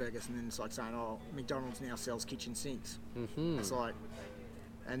hamburgers, and then it's like saying, oh, McDonald's now sells kitchen sinks. Mm-hmm. It's like,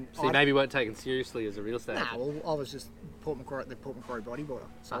 and So you maybe weren't taken seriously as a real estate agent. well, I was just the Port Macquarie bodyboarder.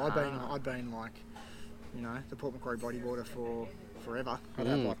 So I'd been like, the Port Macquarie bodyboarder for forever. I'd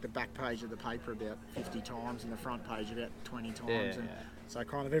have like the back page of the paper about 50 times and the front page about 20 times. Yeah. And so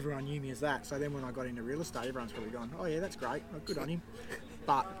kind of everyone knew me as that. So then when I got into real estate, everyone's probably gone, oh yeah, that's great, well, good on him.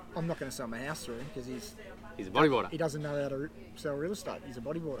 But I'm not going to sell my house through him because He's a bodyboarder. he doesn't know how to sell real estate. He's a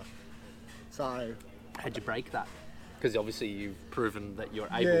bodyboarder. So How'd you break that? Because obviously you've proven that you're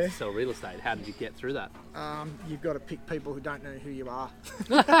able Yeah. to sell real estate. How did you get through that? you've got to pick people who don't know who you are,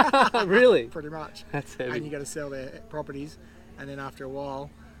 Really? pretty much. That's And heavy. you got to sell their properties, and then after a while,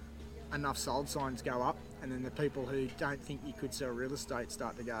 enough sold signs go up, and then the people who don't think you could sell real estate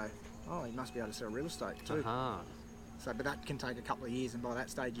start to go, oh, he must be able to sell real estate too. Uh-huh. So, but that can take a couple of years, and by that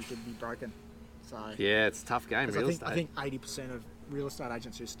stage you could be broken. So Yeah, it's a tough game, 'cause real I estate. think 80% of real estate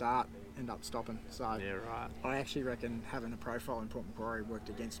agents who start end up stopping. So Yeah, right. I actually reckon having a profile in Port Macquarie worked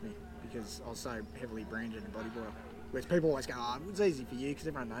against me because I was so heavily branded in bodyboarder. Whereas people always go, oh, it's easy for you because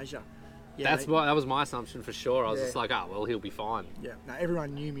everyone knows you. Yeah, That was my assumption for sure. I was Yeah. just like, oh, well, he'll be fine. Yeah, no,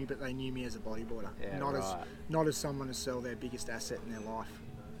 everyone knew me, but they knew me as a bodyboarder, Yeah, not as someone to sell their biggest asset in their life.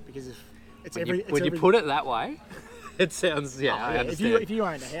 Because if it's When you put it that way, it sounds, I understand. If you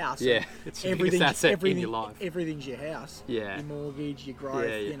own a house, Yeah, it's your biggest asset in your life. Everything's your house. Yeah. Your mortgage, your growth.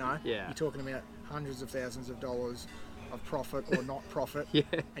 Yeah, you know. yeah. You're talking about hundreds of thousands of dollars of profit or not profit. Yeah.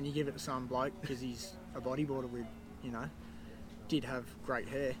 And you give it to some bloke because he's a bodyboarder with, did have great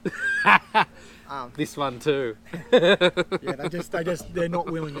hair. This one too. Yeah, they're not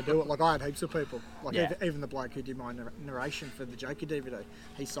willing to do it. Like I had heaps of people. Like Yeah. even the bloke who did my narration for the Joker DVD,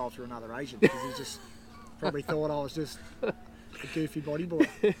 he sold through another agent because he just probably thought I was just a goofy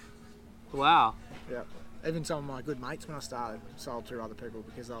bodyboarder. Wow. Yeah. Even some of my good mates when I started sold through other people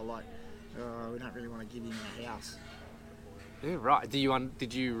because they were like, oh, we don't really want to give him a house. Yeah, right.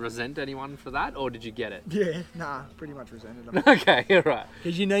 Did you resent anyone for that, or did you get it? Yeah, nah, pretty much resented them. Okay, right.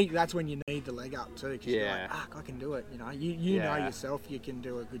 Because that's when you need the leg up too. Because you're Yeah. like, I can do it. You know Yeah. yourself you can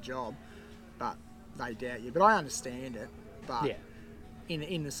do a good job, but they doubt you. But I understand it. But Yeah.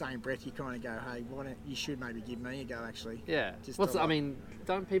 in the same breath, you kind of go, hey, you should maybe give me a go actually. Yeah.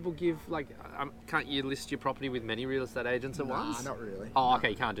 Don't people give, can't you list your property with many real estate agents at once? Nah, not really. Oh,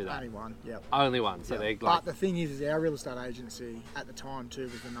 okay, you can't do that. Only one, yep. Only one. So Yeah. they're like, But the thing is our real estate agency at the time too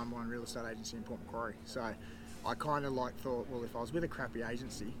was the #1 real estate agency in Port Macquarie. So I kind of thought, well, if I was with a crappy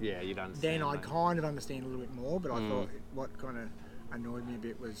agency, yeah, you don't understand. then I'd mate. kind of understand a little bit more. But I thought what kind of annoyed me a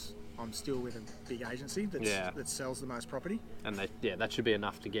bit was I'm still with a big agency that sells the most property. And that should be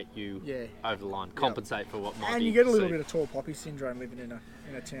enough to get you Yeah. over the line, compensate for what might be. And you get a little perceived. bit of tall poppy syndrome living in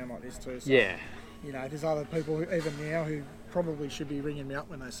a town like this too. So, Yeah. there's other people even now who probably should be ringing me up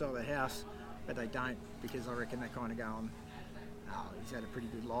when they sell their house, but they don't because I reckon they're kind of going, oh, he's had a pretty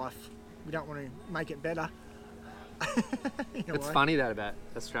good life. We don't want to make it better. It's funny that about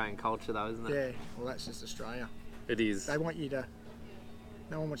Australian culture though, isn't it? Yeah, well, that's just Australia. It is.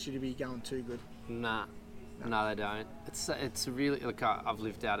 No one wants you to be going too good. Nah. No, they don't. It's really, I've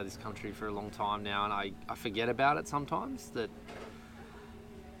lived out of this country for a long time now, and I forget about it sometimes. That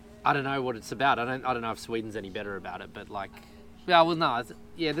I don't know what it's about. I don't know if Sweden's any better about it, but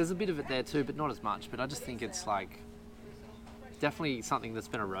there's a bit of it there too, but not as much. But I just think it's definitely something that's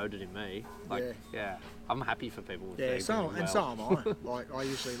been eroded in me. I'm happy for people. With Yeah, doing so well. am I. I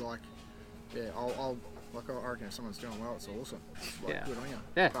usually I'll I reckon if someone's doing well, it's awesome. Yeah. Good on you.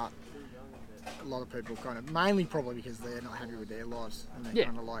 Yeah. But a lot of people mainly probably because they're not happy with their lives and they're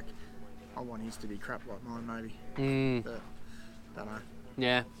kind of like, I want his to be crap like mine maybe. But don't know.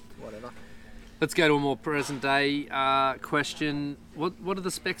 Yeah. Whatever. Let's go to a more present day question. What are the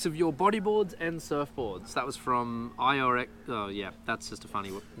specs of your bodyboards and surfboards? That was from IRX. Oh yeah, that's just a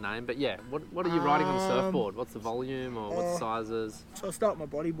funny name. But yeah, what are you riding on a surfboard? What's the volume or what sizes? So I'll start with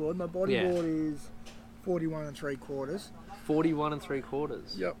my bodyboard. My bodyboard is 41 3/4. 41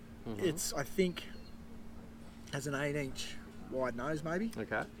 3/4. Yep. It's, I think, has an 8-inch wide nose maybe.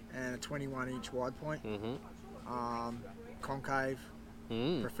 Okay. And a 21-inch wide point. Concave,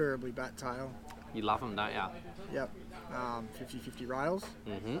 preferably bat tail. You love them, don't you? Yep. 50-50 rails.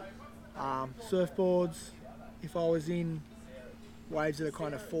 Surfboards, if I was in waves that are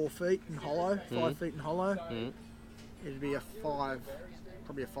kind of 4 feet and hollow, 5 feet and hollow, it'd be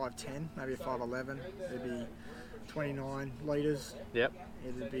probably a 5'10", maybe a 5'11". It'd be 29 litres. Yep.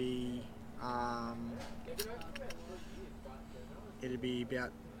 It'd be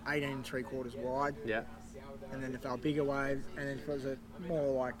about 18 3/4 wide. Yeah. And then if they were bigger waves, and then if it was a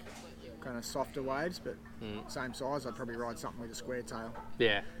more like kind of softer waves, but same size, I'd probably ride something with a square tail.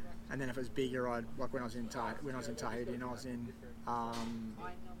 Yeah. And then if it was bigger, when I was in Tahiti and I was in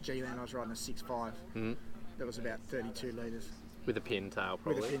G-Land, I was riding a 6'5". That was about 32 litres. With a pin tail,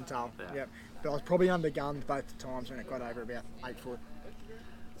 probably. With a pin tail, Yeah. yep. But I was probably undergunned both times when it got over about 8 foot.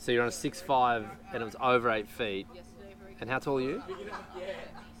 So you're on a 6'5", and it was over 8 feet. And how tall are you?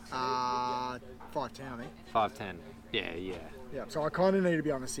 5'10", I think. 5'10". Yeah. Yeah, so I kind of need to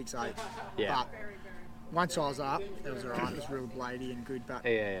be on a 6'8". Yeah. But once I was up, it was alright. It was real bladey and good. But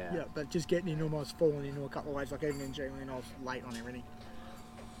Yeah. but just getting into them, I was falling into a couple of waves. Like even in G-Land, I was late on everything.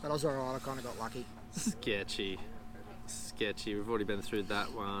 But I was alright. I kind of got lucky. Sketchy. We've already been through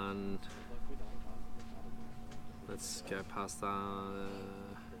that one. Let's go past that.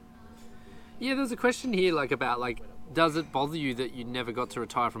 Yeah, there's a question here about Does it bother you that you never got to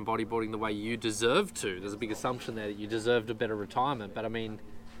retire from bodyboarding the way you deserved to? There's a big assumption there that you deserved a better retirement, but I mean,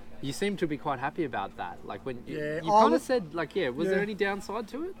 you seem to be quite happy about that. Like when you kind of said, like, was there any downside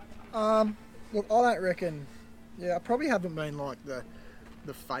to it? Look, I don't reckon. Yeah, I probably haven't been like the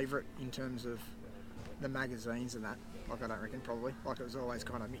favourite in terms of the magazines and that. Like I don't reckon probably. Like it was always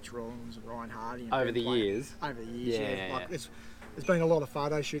kind of Mitch Rawlins and Ryan Hardy. And Over the years? Over the years, yeah. Like there's been a lot of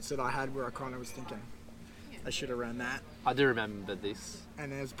photo shoots that I had where I kind of was thinking they should have run that. I do remember this.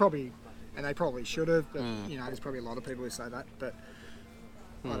 And they probably should have, but you know, there's probably a lot of people who say that. But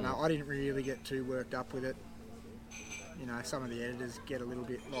I don't know, I didn't really get too worked up with it. You know, some of the editors get a little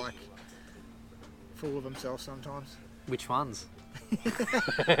bit like full of themselves sometimes. Which ones?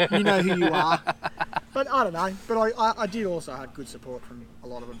 You know who you are. But I don't know. But I did also have good support from a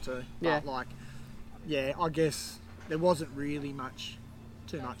lot of them too. Yeah. But like, yeah, I guess there wasn't really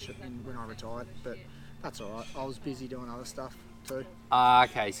too much when I retired. But that's all right. I was busy doing other stuff too.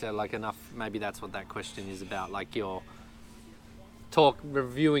 Okay, so like enough. Maybe that's what that question is about. Like your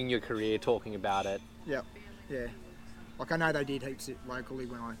reviewing your career, talking about it. Yep. Yeah. Like I know they did heaps it locally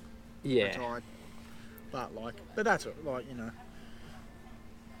when I retired. But that's it. Like, you know.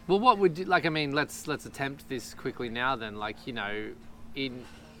 Well, what would you like? I mean, let's attempt this quickly now. Then, like, you know, in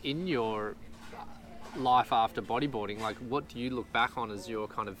your life after bodyboarding, like, what do you look back on as your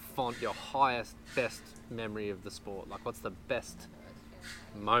kind of your highest, best memory of the sport? Like, what's the best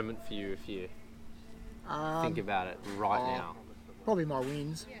moment for you if you think about it right now? Probably my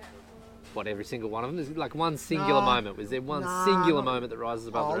wins. What, every single one of them? Is it like one singular moment? Was there one singular moment that rises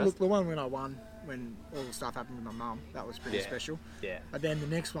above the rest? Look, the one when I won, when all the stuff happened with my mum, that was pretty special. Yeah. But then the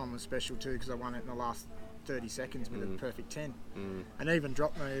next one was special too because I won it in the last 30 seconds with a perfect 10. And even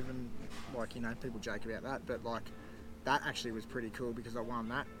dropped me, like, you know, people joke about that, but like that actually was pretty cool because I won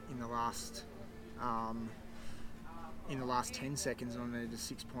that in the last 10 seconds and I needed a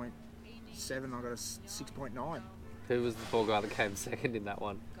 6.7, I got a 6.9. Who was the poor guy that came second in that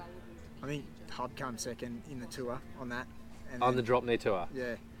one? I think Hub came second in the tour on that. And on the drop knee tour?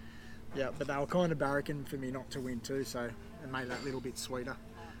 Yeah. Yeah, but they were kind of barracking for me not to win too, so it made that little bit sweeter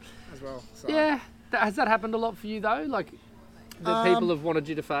as well. So. Yeah. Has that happened a lot for you though? Like, that people have wanted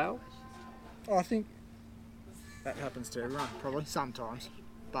you to fail? I think that happens to everyone, probably, sometimes.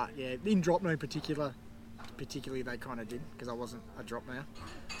 But yeah, in drop knee particularly they kind of did, because I wasn't a drop kneer.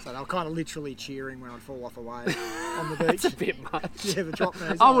 So they were kind of literally cheering when I'd fall off a wave on the beach. That's a bit much. Yeah, the drop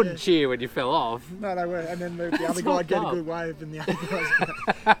knees. I wouldn't cheer when you fell off. No, they were. And then the other guy would get a good wave and the other guys.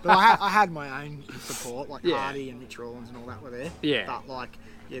 But I had my own support, like Hardy and Mitch Rawlins and all that were there. Yeah. But like,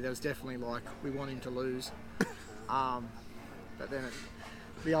 yeah, there was definitely like, we want him to lose. But then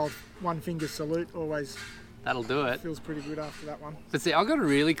the old one finger salute always That'll do it. feels pretty good after that one. But see, I got a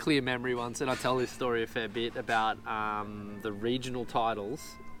really clear memory once, and I tell this story a fair bit about the regional titles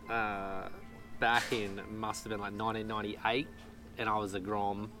back in, must have been like 1998, and I was a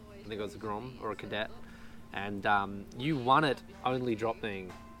Grom, I think I was a Grom or a cadet, and you won it only drop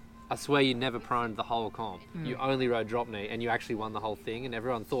kneeing. I swear you never proned the whole comp. You only rode drop knee, and you actually won the whole thing, and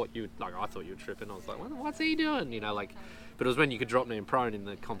everyone thought you, like, I thought you were tripping. I was like, what's he doing? You know, like, but it was when you could drop knee and prone in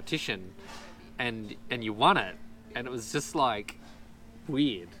the competition, and you won it, and it was just like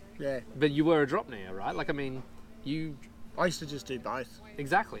weird. Yeah. But you were a drop kneer, right? Like, I mean, I used to just do both.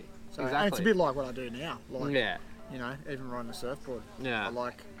 Exactly. So, and it's a bit like what I do now. Like, yeah. You know, even riding a surfboard. Yeah.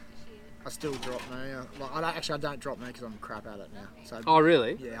 I still drop knee. I don't drop knee because I'm crap at it now. So, Oh,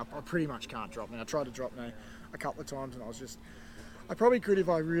 really? yeah, I pretty much can't drop knee. I tried to drop knee a couple of times and I probably could if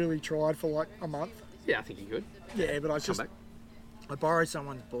I really tried for like a month. Yeah, I think you could. Yeah, but Come back. I borrowed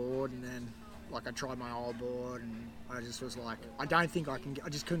someone's board and then like I tried my old board and I just was like, I don't think I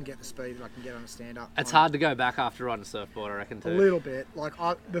just couldn't get the speed that I can get on a stand-up. It's hard to go back after riding a surfboard, I reckon, too. A little bit. Like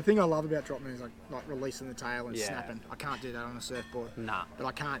the thing I love about drop knee is like releasing the tail and Yeah. snapping. I can't do that on a surfboard. Nah. But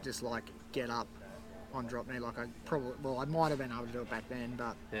I can't just like get up on drop knee like I might have been able to do it back then,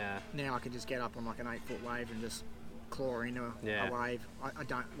 but Yeah. now I can just get up on like an 8-foot wave and just claw into a wave. I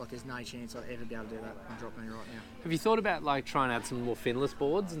don't, like, there's no chance I'd ever be able to do that on drop knee right now. Have you thought about like trying to add some more finless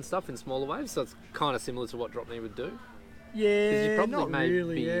boards and stuff in smaller waves? So it's kind of similar to what drop knee would do. Yeah, Because you probably not maybe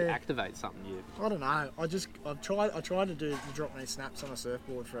really, yeah. activate something. I don't know. I tried to do the drop knee snaps on a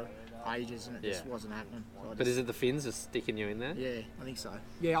surfboard for ages and it just wasn't happening. So But is it the fins just sticking you in there? Yeah, I think so.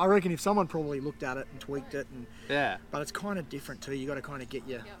 Yeah, I reckon if someone probably looked at it and tweaked it, Yeah. but it's kind of different too. You got to kind of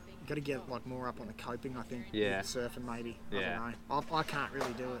get like more up on the coping, I think. Yeah. With surfing maybe. Yeah. I don't know. I can't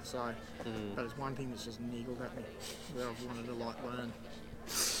really do it, so. But it's one thing that's just niggled at me that I've wanted to like learn.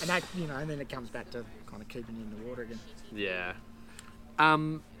 And that, and then it comes back to kind of keeping you in the water again. Yeah.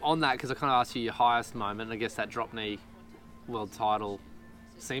 On that, because I kind of asked you your highest moment, I guess that drop knee world title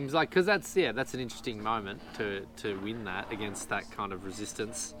seems like, because that's an interesting moment to win that against that kind of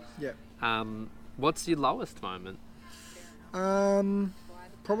resistance. Yeah. What's your lowest moment?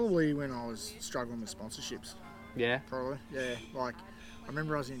 Probably when I was struggling with sponsorships. Yeah. Probably. Yeah. Like, I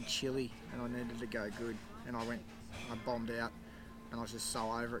remember I was in Chile and I needed to go good, and I bombed out, and I was just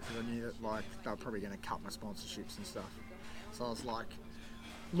so over it because I knew that like they were probably going to cut my sponsorships and stuff. So I was like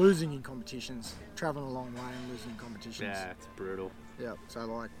losing in competitions, traveling a long way and losing in competitions. Yeah, it's brutal. Yeah. So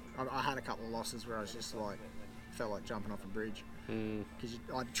like I had a couple of losses where I was just like felt like jumping off a bridge because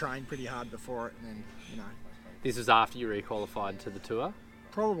I'd trained pretty hard before it, and then This was after you requalified to the tour?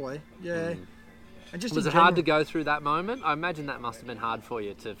 Probably, yeah. And just was it hard to go through that moment? I imagine that must have been hard for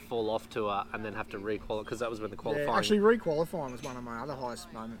you to fall off tour and then have to requalify, because that was when the qualifying... Yeah, actually requalifying was one of my other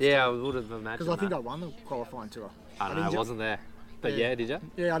highest moments. Yeah, I would have imagined because I think I won the qualifying tour. I know, I wasn't there. But yeah, did you?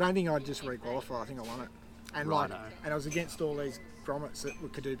 Yeah, I don't think I just requalified. I think I won it. And Righto. and I was against all these grommets that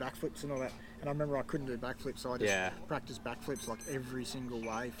could do backflips and all that. And I remember I couldn't do backflips, so I just practiced backflips like every single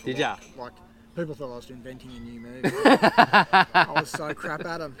wave. Did ya? Like people thought I was inventing a new move. I was so crap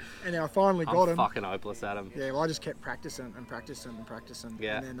at them, and then I finally got them. Fucking hopeless at them. Yeah, well, I just kept practicing and practicing and practicing.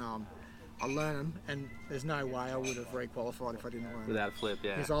 Yeah. And then I learned them, and there's no way I would have requalified if I didn't learn Without a flip,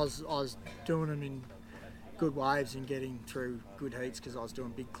 yeah. because I was doing them in good waves and getting through good heats because I was doing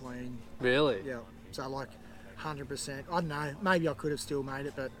big clean. Really? Yeah. So like 100%. I don't know. Maybe I could have still made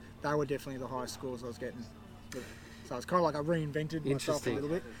it, but they were definitely the highest scores I was getting. So it's kind of like I reinvented myself a little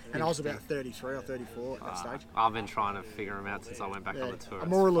bit, and I was about 33 or 34 at that stage. I've been trying to figure them out since I went back on the tour.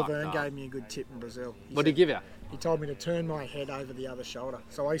 Maura Laverne gave me a good tip in Brazil. What did he give you? He told me to turn my head over the other shoulder.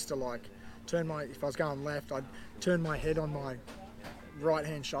 So I used to like if I was going left, I'd turn my head on my right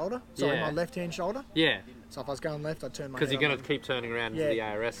hand shoulder. Sorry, my left hand shoulder. Yeah. So if I was going left, I'd turn my head. Because you're going to keep turning around into the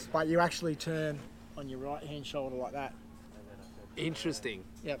ARS. But you actually turn on your right hand shoulder like that. Interesting.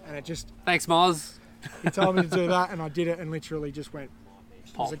 Yep, and it just... Thanks, Moz. He told me to do that, and I did it, and literally just went...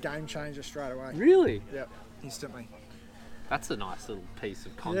 It was a game changer straight away. Really? Yep, instantly. That's a nice little piece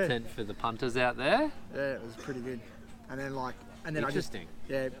of content for the punters out there. Yeah, it was pretty good. And then like... And then Interesting.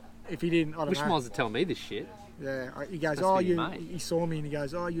 If he didn't, I don't know. Wish Moz would tell me this shit. Yeah, he goes, he saw me and he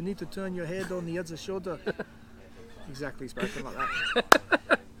goes, you need to turn your head on the other shoulder. Exactly spoken like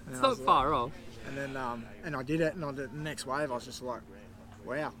that. It's not far off. And then, and I did it, and on the next wave, I was just like,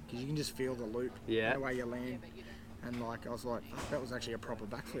 wow, because you can just feel the loop, the way you land. And like, I was like, oh, that was actually a proper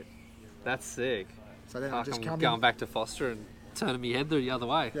backflip. That's sick. So then I just I'm going back to Foster and turning my head the other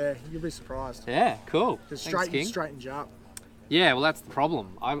way. Yeah, you'll be surprised. Yeah, cool. Just straighten jump. Yeah, well, that's the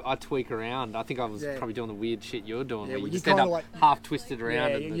problem. I tweak around. I think I was probably doing the weird shit you're doing, where you just end up like, half twisted around.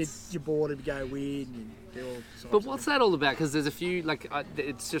 Yeah, and you're bored and you go weird and you do all sorts But what's that all about? Because there's a few, like,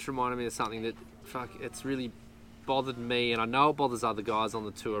 it's just reminded me of something that, it's really bothered me, and I know it bothers other guys on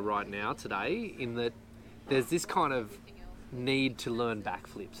the tour right now today, in that there's this kind of need to learn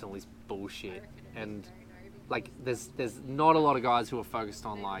backflips and all this bullshit. And, like, there's not a lot of guys who are focused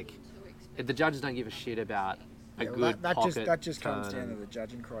on, like, the judges don't give a shit about that just comes down to the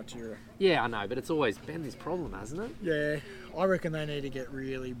judging criteria. Yeah, I know, but it's always been this problem, hasn't it? Yeah, I reckon they need to get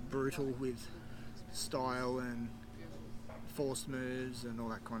really brutal with style and forced moves and all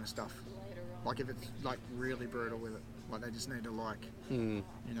that kind of stuff. Like if it's like really brutal with it, like they just need to you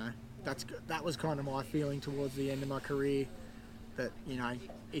know, that was kind of my feeling towards the end of my career. That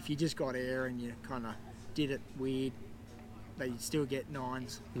if you just got air and you kind of did it weird, they still get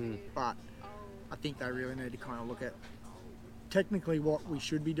nines, but I think they really need to kind of look at technically what we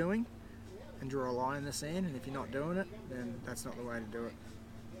should be doing and draw a line in the sand, and if you're not doing it, then that's not the way to do it.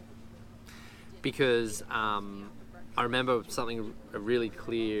 Because I remember something really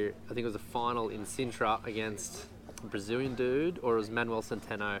clear. I think it was a final in Sintra against a Brazilian dude, or it was Manuel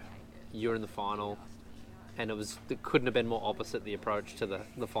Centeno. You're in the final, and it couldn't have been more opposite, the approach to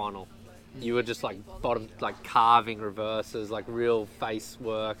the final. You were just like carving reverses, like real face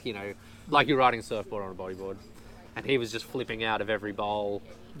work, like you're riding a surfboard on a bodyboard. And he was just flipping out of every bowl.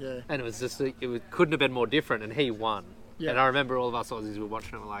 Yeah. And it was just, couldn't have been more different, and he won. Yeah. And I remember all of us Aussies were watching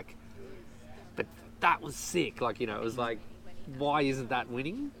it, and were like, but that was sick. Like, it was like, why isn't that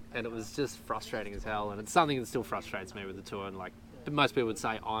winning? And it was just frustrating as hell. And it's something that still frustrates me with the tour. And like, most people would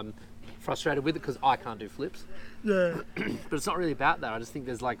say I'm frustrated with it because I can't do flips. Yeah. But it's not really about that. I just think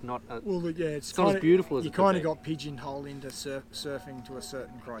there's like not a, it's not as beautiful as you it kind could of be. got pigeonholed into surfing to a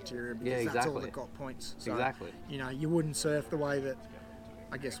certain criteria because Yeah, that's all exactly. that got points. So, Exactly. You wouldn't surf the way that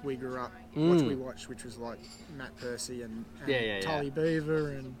I guess we grew up, which we watched, which was like Matt Percy and Tully Beaver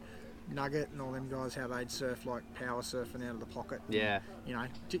and Nugget and all them guys, how they'd surf like power surfing out of the pocket. Yeah. You know,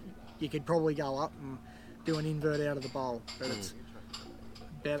 you could probably go up and do an invert out of the bowl, but it's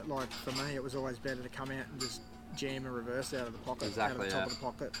better. Like for me, it was always better to come out and just jam a reverse out of the pocket, out of the top of the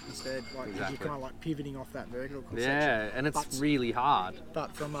pocket instead. Like you're kind of like pivoting off that vertical section. Yeah, and it's really hard.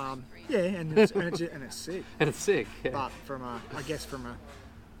 But from and it's sick. And it's sick. Yeah. But from I guess from a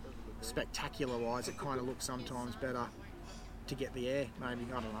spectacular wise, it kind of looks sometimes better to get the air. Maybe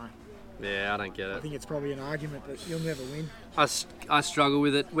I don't know. Yeah, I don't get it. I think it's probably an argument that you'll never win. I struggle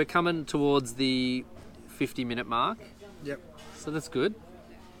with it. We're coming towards the 50-minute mark. Yep. So that's good.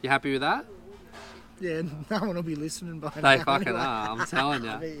 You happy with that? Yeah, no one will be listening by now. They fucking anyway. are. I'm telling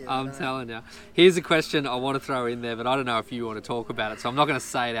you. I'm telling you. Here's a question I want to throw in there, but I don't know if you want to talk about it, so I'm not going to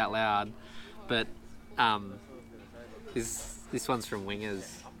say it out loud. But this one's from Wingers.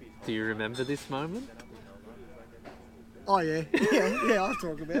 Do you remember this moment? Oh yeah, yeah. I'll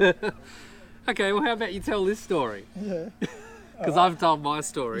talk about it. Okay, well, how about you tell this story? Yeah. Because I've told my You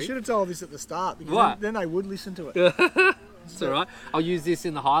story. should have told this at the start because What? then they would listen to it. It's all right. I'll use this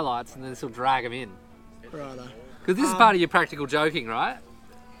in the highlights, and then this will drag them in. Righto. Because this is part of your practical joking, right?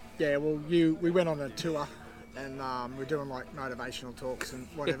 Yeah, well, we went on a tour and we're doing like motivational talks and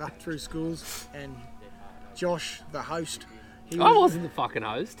whatever through schools. And Josh, the host, I wasn't the fucking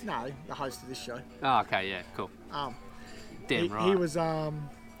host. No, the host of this show. Oh, okay, yeah, cool. Damn right.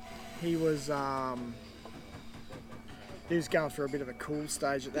 He was going for a bit of a cool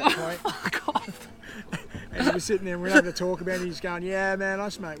stage at that point. Oh, God. And he was sitting there and we were having to talk about it. He's going, yeah, man, I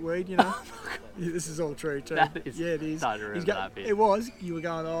smoke weed, you know. This is all true too. That is, yeah, it is. I remember that bit. It was. You were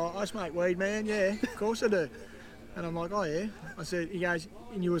going, oh, I smoke weed, man. Yeah, of course I do. And I'm like, oh yeah. I said, he goes,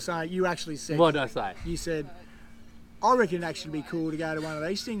 and you were saying, you actually said. What did I say? You said, I reckon it'd actually be cool to go to one of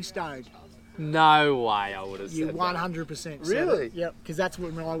these things stoned. No way I would have said You that. 100% said Really? it. Yep, because that's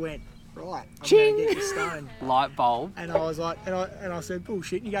when I went, right, I'm Ching! going to get you stoned. Light bulb. And I was like, and I said,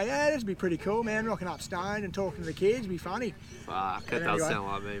 bullshit. And you go, yeah, that'd be pretty cool, man. Rocking up stoned and talking to the kids would be funny. Fuck, that And does anyway, sound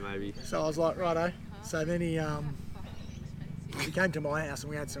like me, maybe. So I was like, righto. So then he came to my house and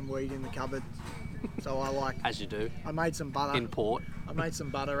we had some weed in the cupboard. So As you do. I made some butter. In port. I made some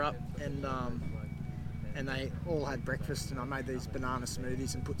butter up and they all had breakfast and I made these banana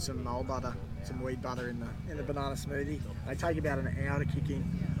smoothies and put some mole butter, some weed butter in the banana smoothie. They take about an hour to kick in.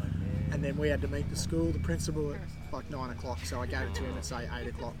 And then we had to meet the school, the principal at like 9 o'clock, so I gave it to him at say 8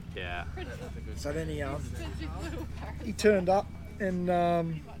 o'clock. Yeah. So then he turned up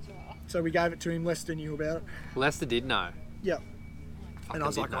and so we gave it to him. Lester knew about it. Lester did know. Yep. Fucking And I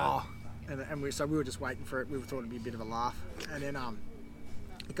was did like, know. oh. And we were just waiting for it. We thought it'd be a bit of a laugh. And then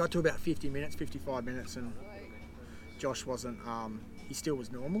it got to about 50 minutes, 55 minutes, and Josh wasn't, he still was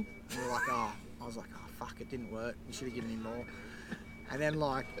normal. And we were like, I was like, fuck, it didn't work. We should have given him more. And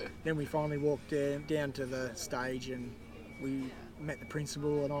then we finally walked down to the stage and we met the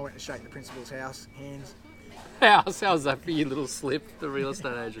principal and I went to shake the principal's hands. How's that for you, little slip, the real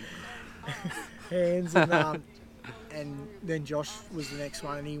estate agent? Hands and then Josh was the next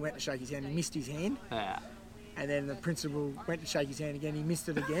one and he went to shake his hand. He missed his hand. Yeah. And then the principal went to shake his hand again. He missed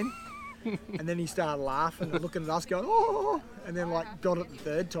it again. And then he started laughing and looking at us going, oh, and then got it the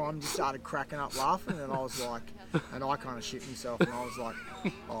third time and just started cracking up laughing. And I was like, and I kind of shit myself and I was like,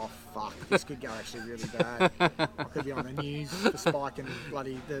 oh, fuck, this could go actually really bad. I could be on the news for Spike and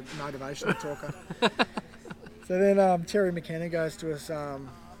bloody the motivational talker. So then Terry McKenna goes to us, all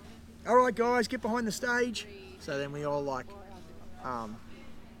right, guys, get behind the stage. So then we all what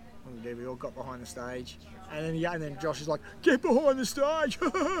did we do? We all got behind the stage. And then Josh is like, get behind the stage,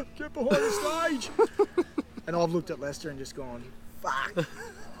 get behind the stage. And I've looked at Lester and just gone, fuck.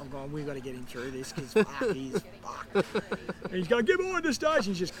 I'm going, we've got to get him through this because fuck, he's fucked. And he's going, get behind the stage.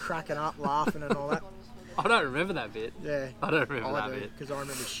 He's just cracking up, laughing and all that. I don't remember that bit. Yeah. I don't remember that bit. Because I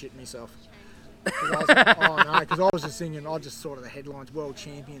remember shitting myself. Because I was just singing, I just saw the headlines, World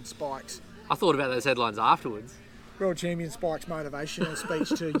Champion Spikes. I thought about those headlines afterwards. World Champion Spikes motivational speech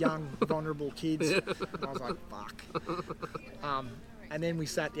to young, vulnerable kids. And I was like, fuck. And then we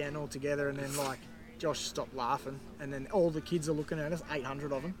sat down all together and then Josh stopped laughing and then all the kids are looking at us,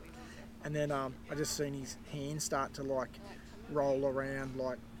 800 of them. And then I just seen his hands start to roll around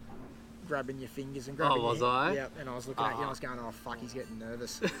grabbing your fingers and grabbing was I? Yeah, and I was looking at you and I was going, oh fuck, he's getting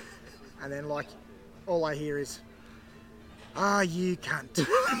nervous. And then all I hear is, you cunt.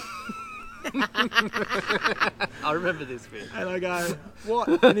 I remember this bit. And I go,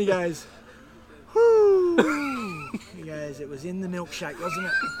 what? And he goes, whoo. He goes, it was in the milkshake, wasn't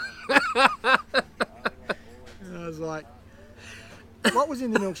it? And I was like, what was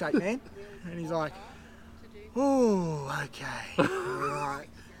in the milkshake, man? And he's like, oh, okay, all right.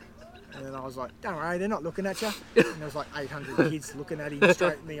 I was like, don't worry, they're not looking at you. And there was like 800 kids looking at him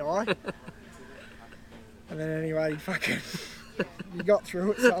straight in the eye. And then anyway, fucking, you got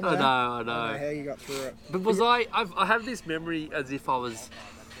through it somehow. I know. I don't know how you got through it. But I have this memory as if I was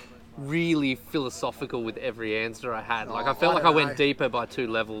really philosophical with every answer I had. Like I felt like I went deeper by 2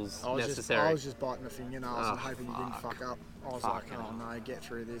 levels necessary. I was just biting my fingernails and hoping you didn't fuck up. I was like, oh no, get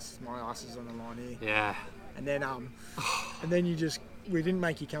through this. My ass is on the line here. Yeah. And then we didn't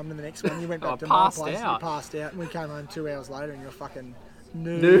make you come to the next one. You went back to my place and you passed out, and we came home 2 hours later and you're fucking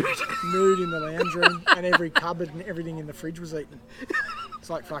nude in the lounge room, and every cupboard and everything in the fridge was eaten. It's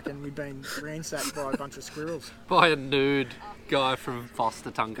like fucking we'd been ransacked by a bunch of squirrels. By a nude guy from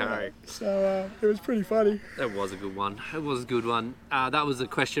Foster Tuncurry. So it was pretty funny. It was a good one. That was a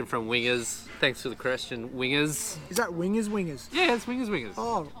question from Wingers. Thanks for the question, Wingers. Is that Wingers? Yeah, it's Wingers.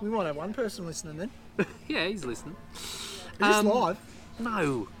 Oh, we might have one person listening then. Yeah, he's listening. Is this live?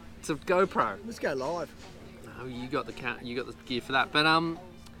 No, it's a GoPro. Let's go live. No, you got the gear for that. But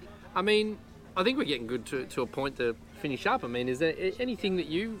I mean, I think we're getting good to a point to finish up. I mean, is there anything that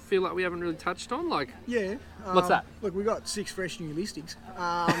you feel like we haven't really touched on? Like, yeah. What's that? Look, we got 6 fresh new listings.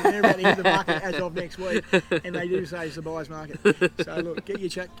 They're about to hit the market as of next week, and they do say it's a buyer's market. So look, get your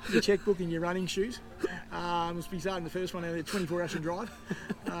checkbook and your running shoes. We'll be starting the first one out of the 24 Ocean Drive.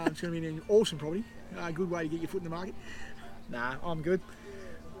 It's going to be an awesome property. A good way to get your foot in the market. Nah, I'm good.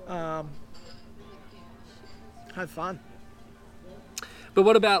 Have fun. But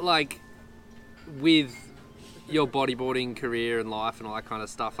what about like with your bodyboarding career and life and all that kind of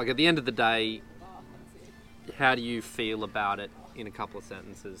stuff? Like at the end of the day, how do you feel about it in a couple of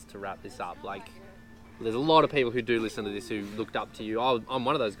sentences to wrap this up? Like, there's a lot of people who do listen to this who looked up to you. I'm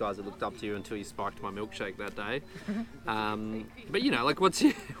one of those guys that looked up to you until you spiked my milkshake that day. But you know, like, what's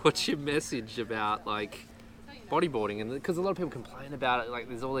your message about like bodyboarding? And because a lot of people complain about it, like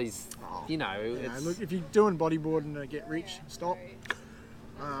there's all these, you know. Look, if you're doing bodyboarding to get rich, stop.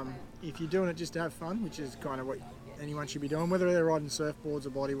 If you're doing it just to have fun, which is kind of what anyone should be doing, whether they're riding surfboards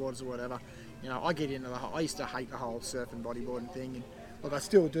or bodyboards or whatever. You know, I get into I used to hate the whole surf and bodyboarding thing, and look, I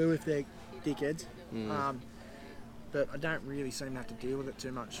still do if they're dickheads. But I don't really seem to have to deal with it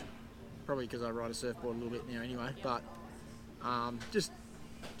too much. Probably because I ride a surfboard a little bit now anyway. But just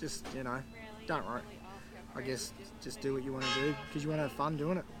you know, don't worry. I guess just do what you want to do because you want to have fun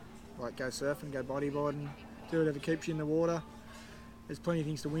doing it. Like go surfing, go bodyboarding, do whatever keeps you in the water. There's plenty of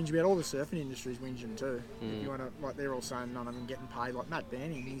things to whinge about. All the surfing industry's whinging too. If you want to, like they're all saying none of them getting paid. Like Matt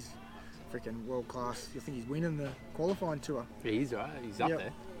Banning, he's freaking world class. I think he's winning the qualifying tour. Yeah, he's right. He's up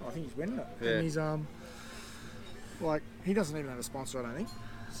there. I think he's winning it. Yeah. And he's like he doesn't even have a sponsor, I don't think.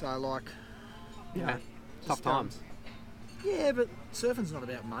 So like, you know, tough times. Yeah, but surfing's not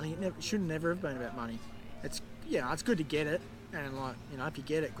about money. It should never have been about money. It's it's good to get it, and like you know, if you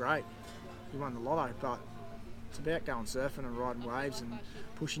get it, great, you won the lotto. But it's about going surfing and riding waves and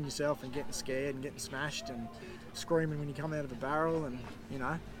pushing yourself and getting scared and getting smashed and screaming when you come out of a barrel and you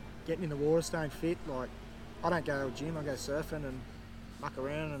know, getting in the water, staying fit. Like I don't go to a gym, I go surfing and muck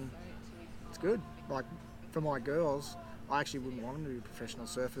around, and it's good. Like for my girls, I actually wouldn't want them to be professional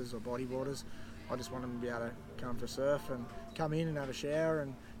surfers or bodyboarders. I just want them to be able to come for a surf and come in and have a shower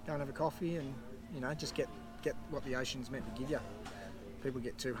and go and have a coffee and you know, just get what the ocean's meant to give you. People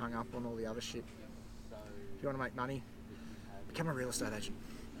get too hung up on all the other shit. If you want to make money, become a real estate agent.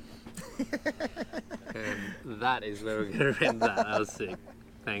 And that is where we're going to end that. That was sick.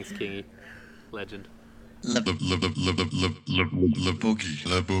 Thanks, Kingy. Legend. La Boogie.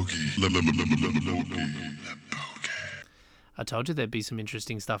 I told you there'd be some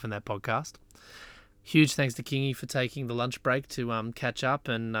interesting stuff in that podcast. Huge thanks to Kingy for taking the lunch break to catch up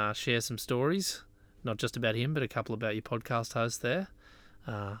and share some stories. Not just about him, but a couple about your podcast host there.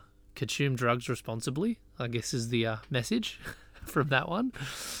 Consume drugs responsibly, I guess is the message from that one.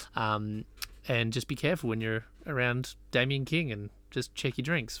 And just be careful when you're around Damian King and just check your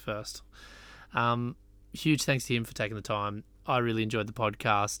drinks first. Huge thanks to him for taking the time. I really enjoyed the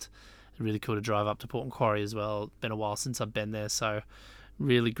podcast. Really cool to drive up to Port Macquarie as well. Been a while since I've been there, so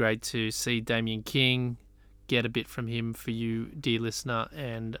really great to see Damian King, get a bit from him for you, dear listener,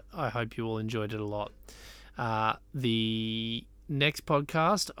 and I hope you all enjoyed it a lot. The next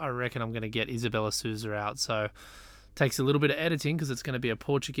podcast, I reckon I'm going to get Isabella Souza out, so takes a little bit of editing because it's going to be a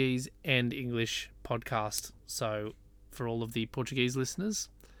Portuguese and English podcast. So for all of the Portuguese listeners,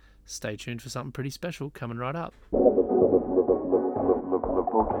 stay tuned for something pretty special coming right up.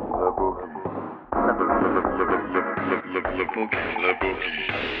 La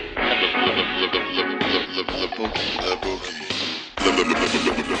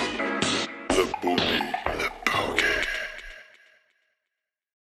Boogie.